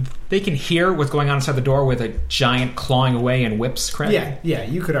mean, they can hear what's going on inside the door with a giant clawing away and whips, correct? Yeah,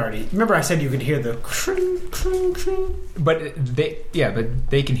 you could already... Remember I said you could hear the... Cring, cring, cring. But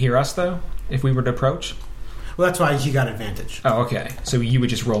they can hear us, though, if we were to approach? Well, that's why you got advantage. Oh, okay. So you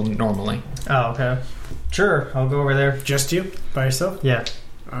would just roll normally. Oh, okay. Sure, I'll go over there. Just you? By yourself? Yeah.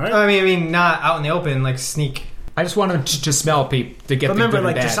 All right. I mean, not out in the open, like sneak. I just wanted to smell people to get But the remember, good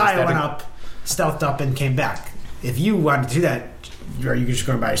like, and bad. Josiah went up, stealthed up and came back. If you wanted to do that, are you just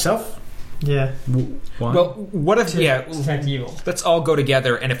going by yourself? Yeah. Well, what if Detect evil. let's all go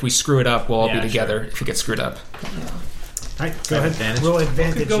together, and if we screw it up, we'll all Yeah, be together. If we get screwed up, All right, go ahead. Advantage? Roll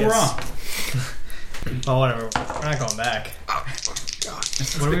advantage. Could go yes. wrong. Oh, whatever. We're not going back.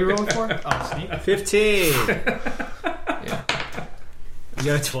 What are we rolling for? Oh, sneak. 15. yeah. You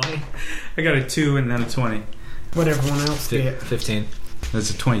got a 20? I got a 2 and then a 20. What everyone else did. 15.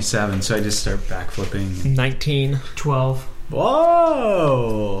 That's a 27, so I just start backflipping. 19. 12.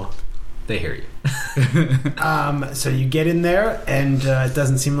 Whoa! They hear you. So you get in there, and it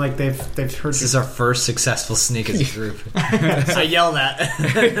doesn't seem like they've heard This you. is our first successful sneak as a group. I yell that,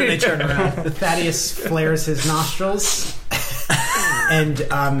 and they turn around. Thaddeus flares his nostrils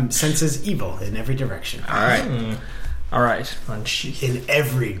and senses evil in every direction. All right. All right. In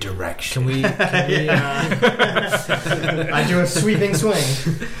every direction. Can we I do a sweeping swing.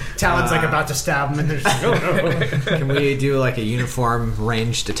 Talon's like about to stab him, and they're just like, oh no. can we do like a uniform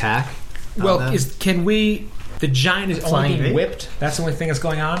ranged attack? on Well, them? can we? The giant is only Flying being bait? whipped. That's the only thing that's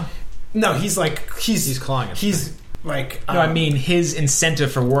going on. No, he's he's clawing him. He's like. No, I mean his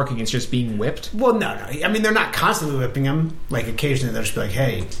incentive for working is just being whipped. Well, no. I mean, they're not constantly whipping him. Like occasionally, they'll just be like,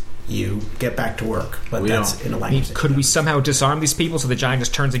 "Hey, you get back to work." But We that's don't- in a I mean, language. could we somehow disarm these people so the giant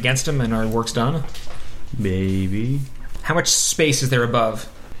just turns against him and our work's done? Maybe. How much space is there above?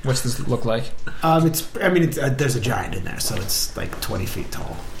 What's this look like? It's. I mean, it's, there's a giant in there, so it's like 20 feet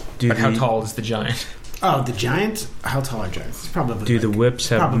tall. But how tall is the giant? Oh, the giant? How tall are giants? It's probably. Do like, the whips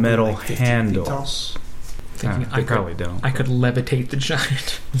have probably metal like 15 feet handles? Thinking They probably don't. I could levitate the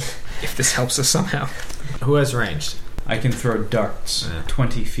giant if this helps us somehow. Who has ranged? I can throw darts Yeah.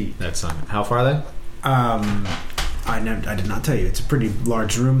 20 feet. That's not. How far are they? I did not tell you. It's a pretty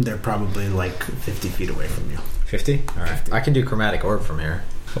large room. They're probably like 50 feet away from you. 50. All right. I can do chromatic orb from here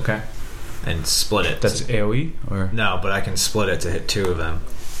Okay. and split it. That's AoE or no, but I can split it to hit 2 of them.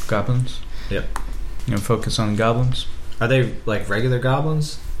 goblins? Yep. You know, focus on goblins? Are they like regular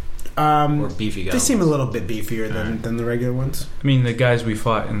goblins or beefy They goblins? seem a little bit beefier Alright. than the regular ones. I mean, the guys we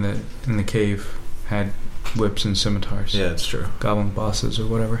fought in the cave had whips and scimitars. Yeah, that's true. Goblin bosses or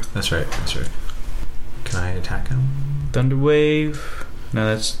whatever. That's right. That's right. Can I attack him? Thunder wave. No,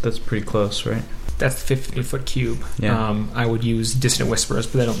 that's pretty close, right? That's the 50-foot cube. Yeah. I would use Dissonant Whisperers,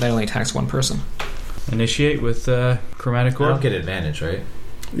 but that only attacks one person. Initiate with chromatic I orb. don't get advantage, right?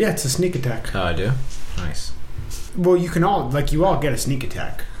 Yeah, it's a sneak attack. Oh, I do. Nice. Well, you can all you all get a sneak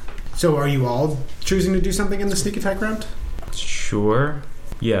attack. So, are you all choosing to do something in the sneak attack round? Sure.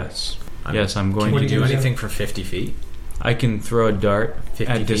 Yes. Yes, I'm going Can to you do use it. anything for 50 feet? I can throw a dart 50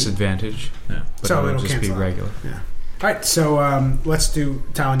 at feet? disadvantage, Yeah. but So it'll it'll just be cancel out. regular. Yeah. All right. So let's do.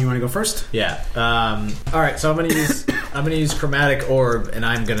 Talon, you want to go first? Yeah. All right. So I'm gonna use chromatic orb, and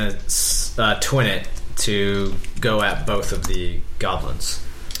I'm gonna twin it to go at both of the goblins.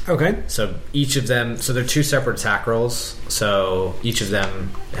 Okay. So each of them. So they're 2 separate attack rolls. So each of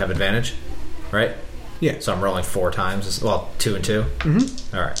them have advantage, right? Yeah. So I'm rolling 4 times. Well, 2 and 2.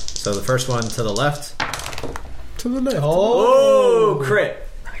 Mm-hmm. All right. So the first one to the left. To the left. Oh, crit.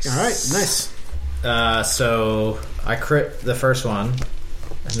 All right. Nice. So I crit the first one,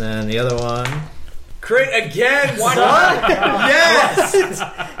 and then the other one crit again. What? Yes,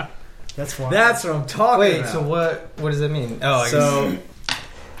 That's why. that's what I'm talking Wait, about. so what does that mean? Oh, I So,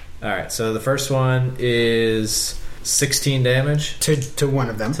 all right. So the first one is 16 damage to one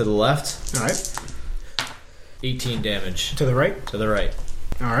of them. to the left, All right. 18 damage To the right. to the right.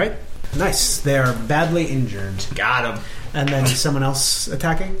 All right. Nice. They are badly injured. Got him. And then someone else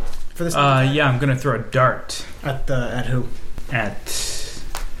attacking for this. Yeah, I'm gonna throw a dart At who? at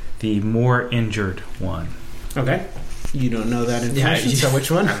the more injured one. Okay. You don't know that information. Yeah, So which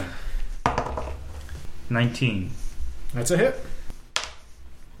one? 19. That's a hit.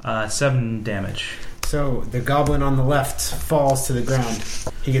 7 damage. So the goblin on the left falls to the ground.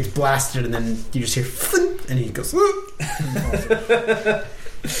 He gets blasted, and then you just hear, "Flint," and he goes.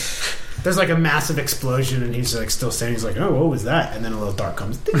 There's like a massive explosion, and he's like still standing. He's like, "Oh, what was that?" And then a little dart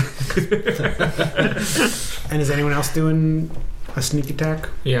comes. And is anyone else doing a sneak attack?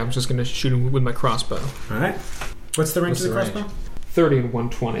 Yeah, I'm just going to shoot him with my crossbow. All right. What's the range What's of the the range? crossbow? 30 and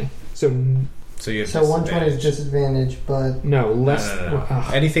 120. So, So you have So 120 is disadvantage. disadvantage, but no, less. No.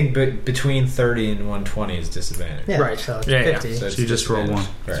 Anything between 30 and 120 is disadvantage. yeah, Right. so it's Yeah, yeah. 50. So it's you just roll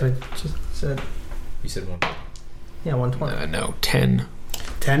disadvantage. So Right. it just said, You said 1. yeah, 120. No, 10.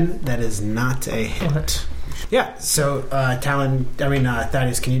 10. That is not a hit. Yeah. So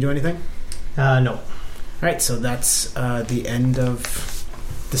Thaddeus, can you do anything? No. All right. So that's the end of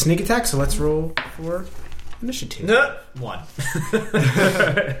the sneak attack. So let's roll for Initiative. 1.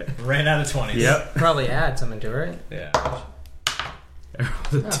 Ran out of 20s. Yep. Probably add something to it. Yeah. I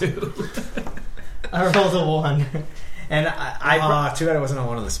rolled a 2. I rolled a 1. And Too bad I wasn't on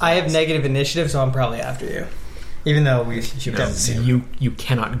one of the spots. I have negative initiative, so I'm probably after you. Even though we You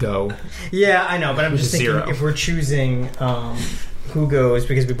cannot go. Yeah, I know, but I'm With just a thinking 0. if we're choosing who goes,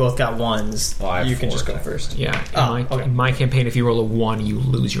 because we both got 1s, Oh, I have you can 4, just go first. Yeah. Okay. In my campaign, if you roll a 1, you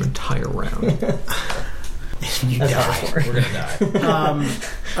lose your entire round. You That's die. hard. We're gonna die.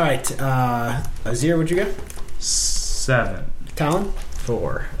 All right. Azir, what'd you get? 7. Talon?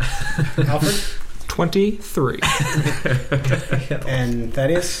 4. Alfred? 23. And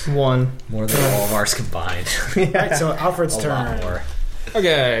Thaddeus? 1. More than all of ours combined. All right, so Alfred's A turn. lot more. Okay,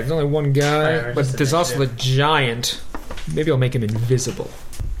 there's only one guy, Alright, but just there's also the giant. Maybe I'll make him invisible.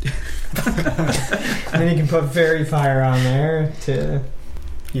 And then you can put fairy fire on there to...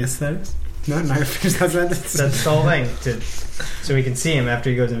 Yes, that is. No, not finish that sentence. That's the whole thing. So we can see him after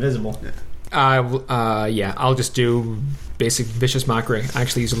he goes invisible. Yeah, I'll just do basic vicious mockery. I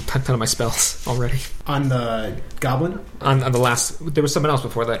actually used a ton of my spells already. On the goblin? On the last, there was someone else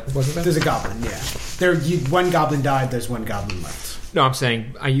before that, wasn't there? There's a goblin, yeah. One goblin died, there's one goblin left. No, I'm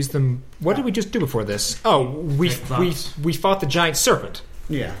saying I used them. What did we just do before this? Oh, we fought the giant serpent.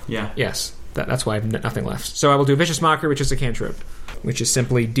 Yeah. Yeah. Yes, that's why I have nothing left. So I will do vicious mockery, which is a cantrip, which is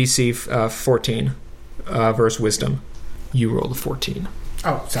simply DC 14 versus wisdom. You roll a 14.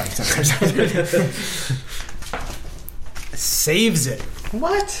 Oh, sorry. Saves it.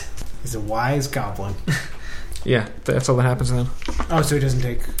 What? He's a wise goblin. Yeah, that's all that happens then. Oh, so he doesn't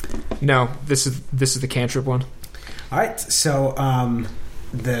take... No, this is the cantrip one. Alright, so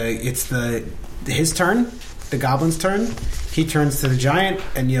it's his turn, the goblin's turn. He turns to the giant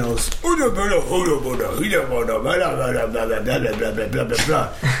and yells, and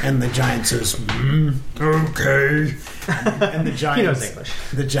the giant says, okay. And the giant, He knows English.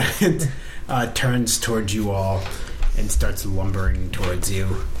 The giant turns towards you all and starts lumbering towards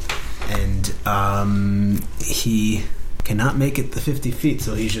you. And he cannot make it the 50 feet,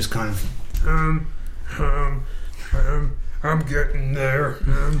 so he's just kind of, I'm getting there.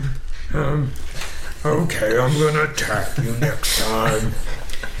 Okay, I'm gonna attack you next time.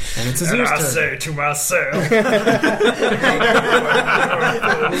 And it's Azir's turn. say to myself,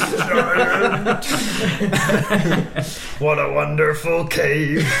 what a wonderful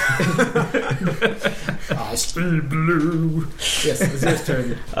cave. I see blue. Yes, Azir's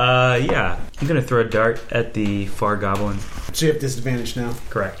turn. Yeah. I'm gonna throw a dart at the far goblin. So you have disadvantage now.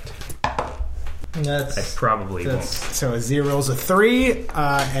 Correct. I That's... probably won't. So Azir rolls a 3,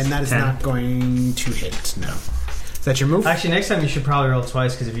 and that is 10. not going to hit. No. Is that your move? Actually, next time you should probably roll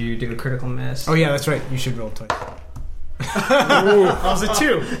twice, because if you do a critical miss... Oh yeah, that's right. You should roll twice. That was a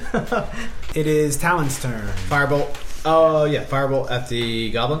 2. It is Talon's turn. Firebolt. Oh, yeah. Firebolt at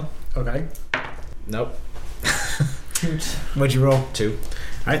the goblin. Okay. Nope. What'd you roll? 2.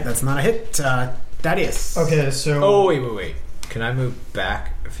 Alright, that's not a hit. Thaddeus. Okay, so... Oh, wait. Can I move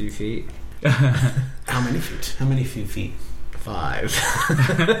back a few feet? How many feet? How many feet? 5.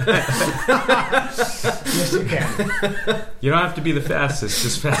 Yes, you can. You don't have to be the fastest,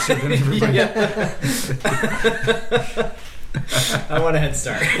 just faster than everybody. I want a head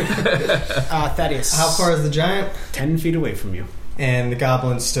start. Thaddeus. How far is the giant? 10 feet away from you. And the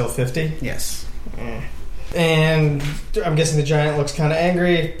goblin's still 50? Yes. And I'm guessing the giant looks kind of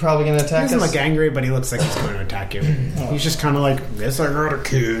angry, probably going to He attack doesn't us. look angry, but he looks like he's going to attack you. He's just kind of like, guess I gotta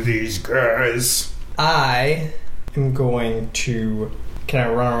kill these guys. I am going to... Can I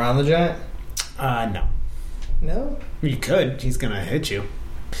run around the giant? No. No? You could. He's gonna hit you.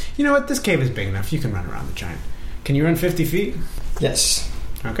 You know what? This cave is big enough. You can run around the giant. Can you run 50 feet? Yes.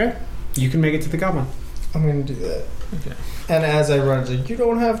 Okay. You can make it to the goblin. I'm going to do that. Okay. And as I run, it's like, you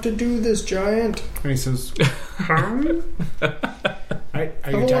don't have to do this, giant. And he says, Alright, are you Have a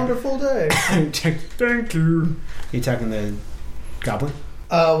attacking? wonderful day. Thank you. Are you attacking the goblin?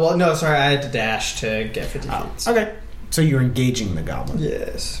 Well, no, sorry, I had to dash to get 50 feet. Okay. So you're engaging the goblin.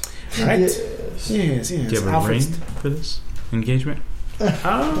 Yes. Alright. Yes. Yes. Do you have a Alfred's- ring for this engagement?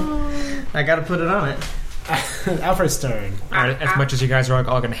 Oh. I gotta put it on it. Alfred's turn. Alright, as much as you guys are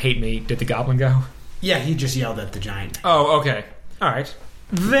all going to hate me, did the goblin go? Yeah, he just yelled at the giant. Oh, okay. Alright.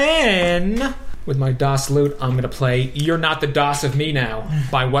 Then, with my DOS loot, I'm going to play You're Not the DOS of Me Now.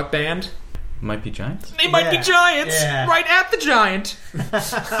 By what band? Might be giants. They might be Yeah. giants! Yeah. Right at the giant!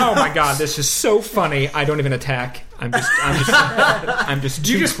 Oh my god, this is so funny. I don't even attack. I'm just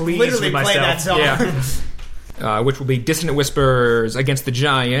too You just pleased literally with play myself. that song. Yeah. Which will be Dissonant Whispers against the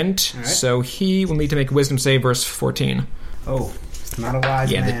giant. All right. So he will need to make a wisdom save versus 14. Oh, Not a wise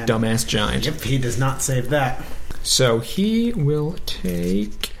Yeah, man. the dumbass giant. Yep, he does not save that. So he will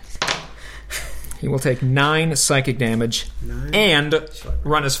take 9 psychic damage 9. and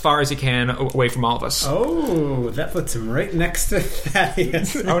run as far as he can away from all of us. Oh, that puts him right next to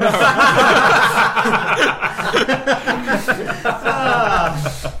Thaddeus. Oh no!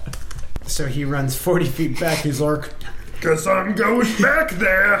 So he runs 40 feet back. He's like, guess I'm going back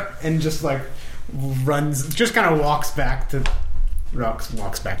there. And just like runs, just kind of walks back to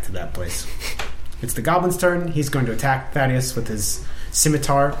that place. It's the goblin's turn. He's going to attack Thaddeus with his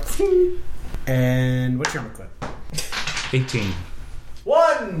scimitar. And what's your armor clip? 18.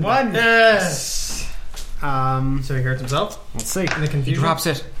 1! Yes! So he hurts himself? Let's see. In the confusion? Drops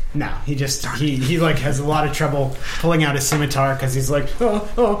it. No, he like has a lot of trouble pulling out his scimitar because he's like,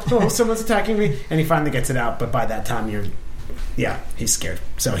 oh, someone's attacking me, and he finally gets it out. But by that time, he's scared,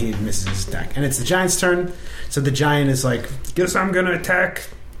 so he misses his attack. And it's the giant's turn. So the giant is like, guess I'm gonna attack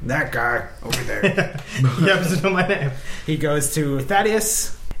that guy over there. You have to know my name. He goes to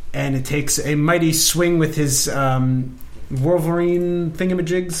Thaddeus, and it takes a mighty swing with his Wolverine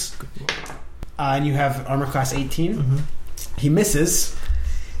thingamajigs. And you have armor class 18. Mm-hmm. He misses.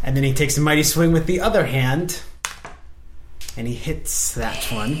 And then he takes a mighty swing with the other hand. And he hits that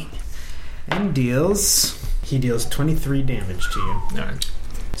one. And deals 23 damage to you. Alright.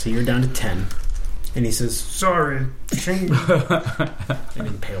 So you're down to 10. And he says, sorry. And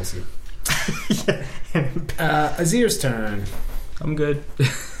impales you. Azir's turn. I'm good.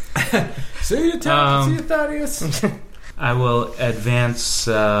 See you, Thaddeus. I will advance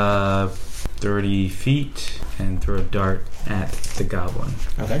 30 feet and throw a dart at the goblin.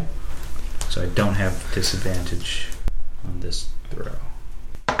 Okay. So I don't have disadvantage on this throw.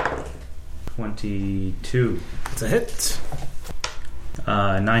 22. It's a hit.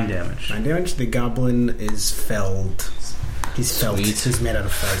 9 damage. 9 damage. The goblin is felled. He's felt. He's made out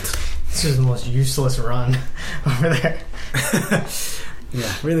of felt. This is the most useless run over there.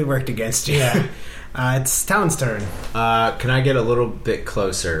 Yeah, really worked against you. Yeah. It's Talon's turn. Can I get a little bit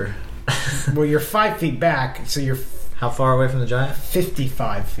closer? Well, you're 5 feet back, so you're How far away from the giant?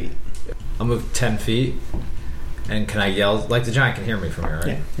 55 feet. I'll move 10 feet. And can I yell? Like, the giant can hear me from here, right?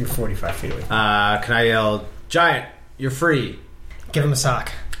 Yeah, you're 45 feet away. Can I yell, Giant, you're free? Give him a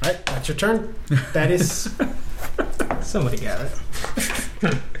sock. All right, that's your turn. That is... Somebody got it.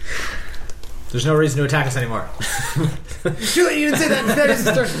 There's no reason to attack us anymore. Julie, you didn't say that. That is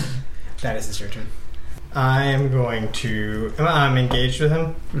his turn. That is your turn. I am going to... I'm engaged with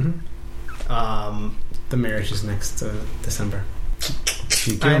him. Mm-hmm. The marriage is next December. If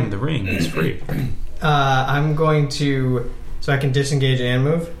you give him the ring, he's free. I'm going to... So I can disengage and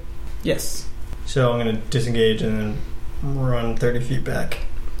move? Yes. So I'm going to disengage and then run 30 feet back.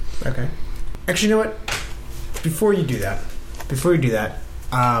 Okay. Actually, you know what? Before you do that,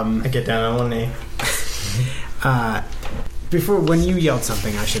 I get down on one knee. before, when you yelled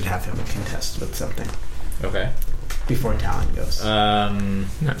something, I should have him contest with something. Okay. Before Talon goes.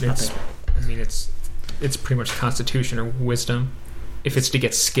 It's pretty much Constitution or Wisdom. If it's to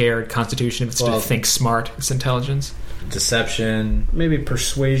get scared, Constitution. If it's to think smart, it's Intelligence. Deception. Maybe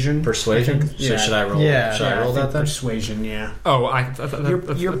Persuasion. Persuasion? So So should I roll? Yeah. Should I roll that then? Persuasion, yeah. Oh, I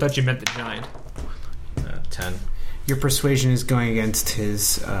thought you meant the giant. 10. Your Persuasion is going against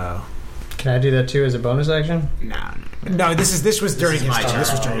his... Can I do that too as a bonus action? No, this was during is his my turn. turn.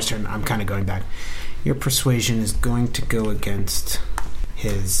 This was during his turn. I'm kind of going back. Your Persuasion is going to go against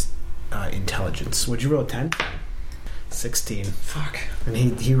his Intelligence. Would you roll a 10? 16. Fuck.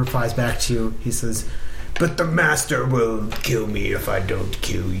 And he replies back to you. He says, but the master will kill me if I don't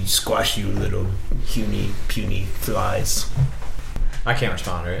kill you. Squash you little puny flies. I can't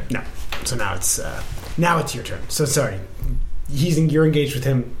respond, right? No. So now it's your turn. So sorry. You're engaged with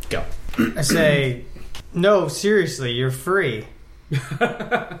him. Go. I say, no, seriously, you're free.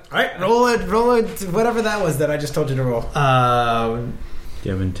 Alright, roll it, whatever that was that I just told you to roll. Do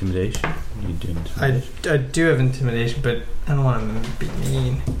you have intimidation? You do intimidation. I do have intimidation, but I don't want to be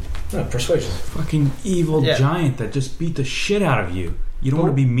mean. No, Persuasion. Fucking evil giant that just beat the shit out of you. You don't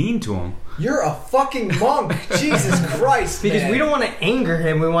want to be mean to him. You're a fucking monk. Jesus Christ, Because man. we don't want to anger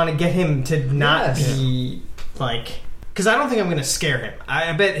him. We want to get him to not be like... Because I don't think I'm going to scare him.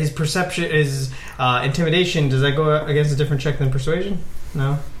 I bet his perception is intimidation. Does that go against a different check than persuasion?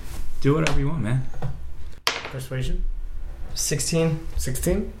 No. Do whatever you want, man. Persuasion. 16.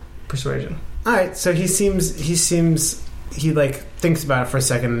 16. Persuasion. Alright, so he like thinks about it for a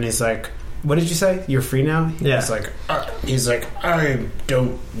second and he's like, what did you say? You're free now? Yeah. He's like, I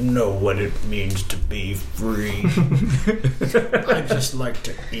don't know what it means to be free. I just like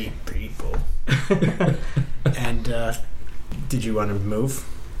to eat people. And Did you want to move?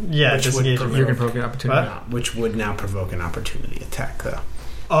 Yeah, Which just would engage provoke- with You're you. going to provoke an opportunity. What? Which would now provoke an opportunity attack, though.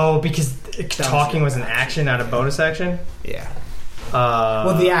 Oh, because talking was an action, not a bonus action? Yeah. Well,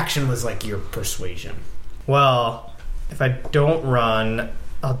 Well, the action was like your persuasion. Well, if I don't run,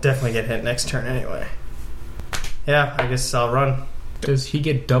 I'll definitely get hit next turn anyway. Yeah, I guess I'll run. Does he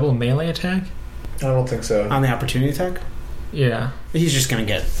get double melee attack? I don't think so. On the opportunity attack? Yeah. He's just going to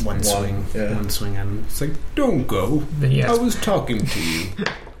get one swing. yeah. One swing at him. It's like, don't go. Then yes. I was talking to you.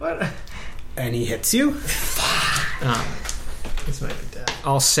 What? And he hits you. This might be dead.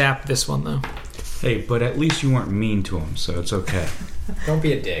 I'll sap this one though. Hey, but at least you weren't mean to him, so it's okay. Don't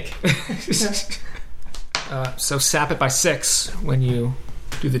be a dick. So sap it by 6 when you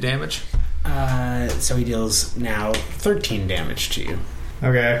do the damage. So he deals now 13 damage to you.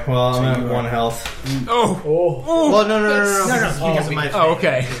 Okay, well, So I'm you at are- 1 health. Oh. Well, no, because of my Oh,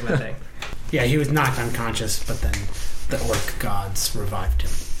 okay. because of my thing. Yeah, he was knocked unconscious, but then the orc gods revived him.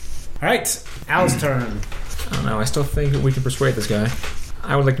 All right, Al's turn. I don't know. I still think that we can persuade this guy.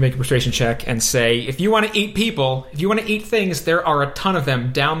 I would like to make a persuasion check and say, if you want to eat people, if you want to eat things, there are a ton of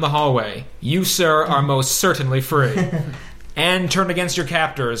them down the hallway. You, sir, are most certainly free. And turn against your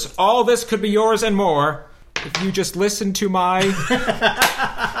captors. All this could be yours and more if you just listen to my...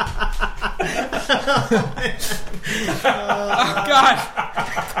 Oh,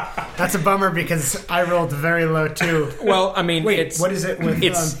 God. That's a bummer because I rolled very low too. Well, I mean, Wait, it's what is it with?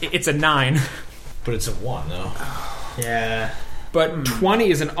 it's a 9. But it's a 1, though. Yeah. But 20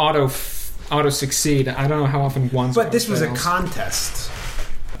 is an auto succeed. I don't know how often one's but this was a fails. contest.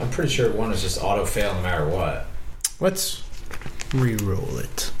 I'm pretty sure 1 is just auto fail no matter what. Let's re-roll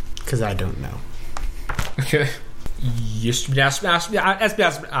it because I don't know. Okay.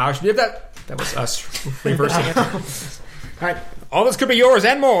 That was us reversing it. All right, All this could be yours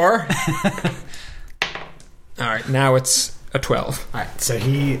and more. All right, now it's a 12. all right. So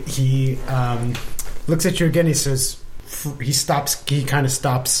he looks at you again. He says he stops. He kind of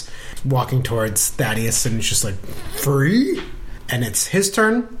stops walking towards Thaddeus, and he's just like free. And it's his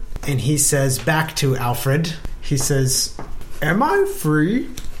turn, and he says back to Alfred. He says, "Am I free?"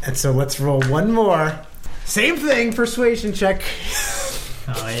 And so let's roll one more. Same thing, persuasion check.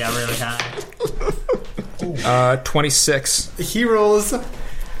 Oh, yeah, really high. 26. He rolls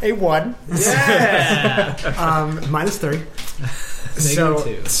a 1. Yeah! -3.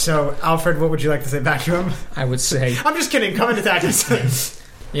 -2. So, Alfred, what would you like to say back to him? I would say, I'm just kidding. Come and attack us.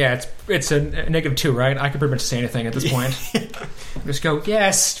 yeah, it's a -2, right? I could pretty much say anything at this point. Just go,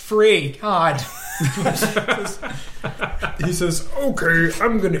 yes, free, God. He says, "Okay,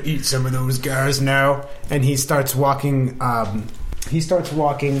 I'm gonna eat some of those guys now." And he starts walking.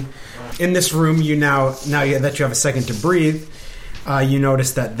 In this room. Now that you have a second to breathe, you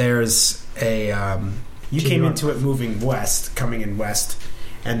notice that there's a. You came into it moving west, coming in west,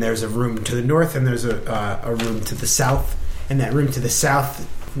 and there's a room to the north, and there's a room to the south. And that room to the south,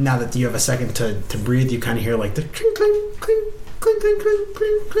 now that you have a second to breathe, you kind of hear like the clink, clink, clink, clink, clink, clink,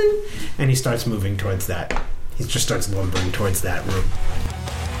 clink, clink, and he starts moving towards that. He just starts lumbering towards that room.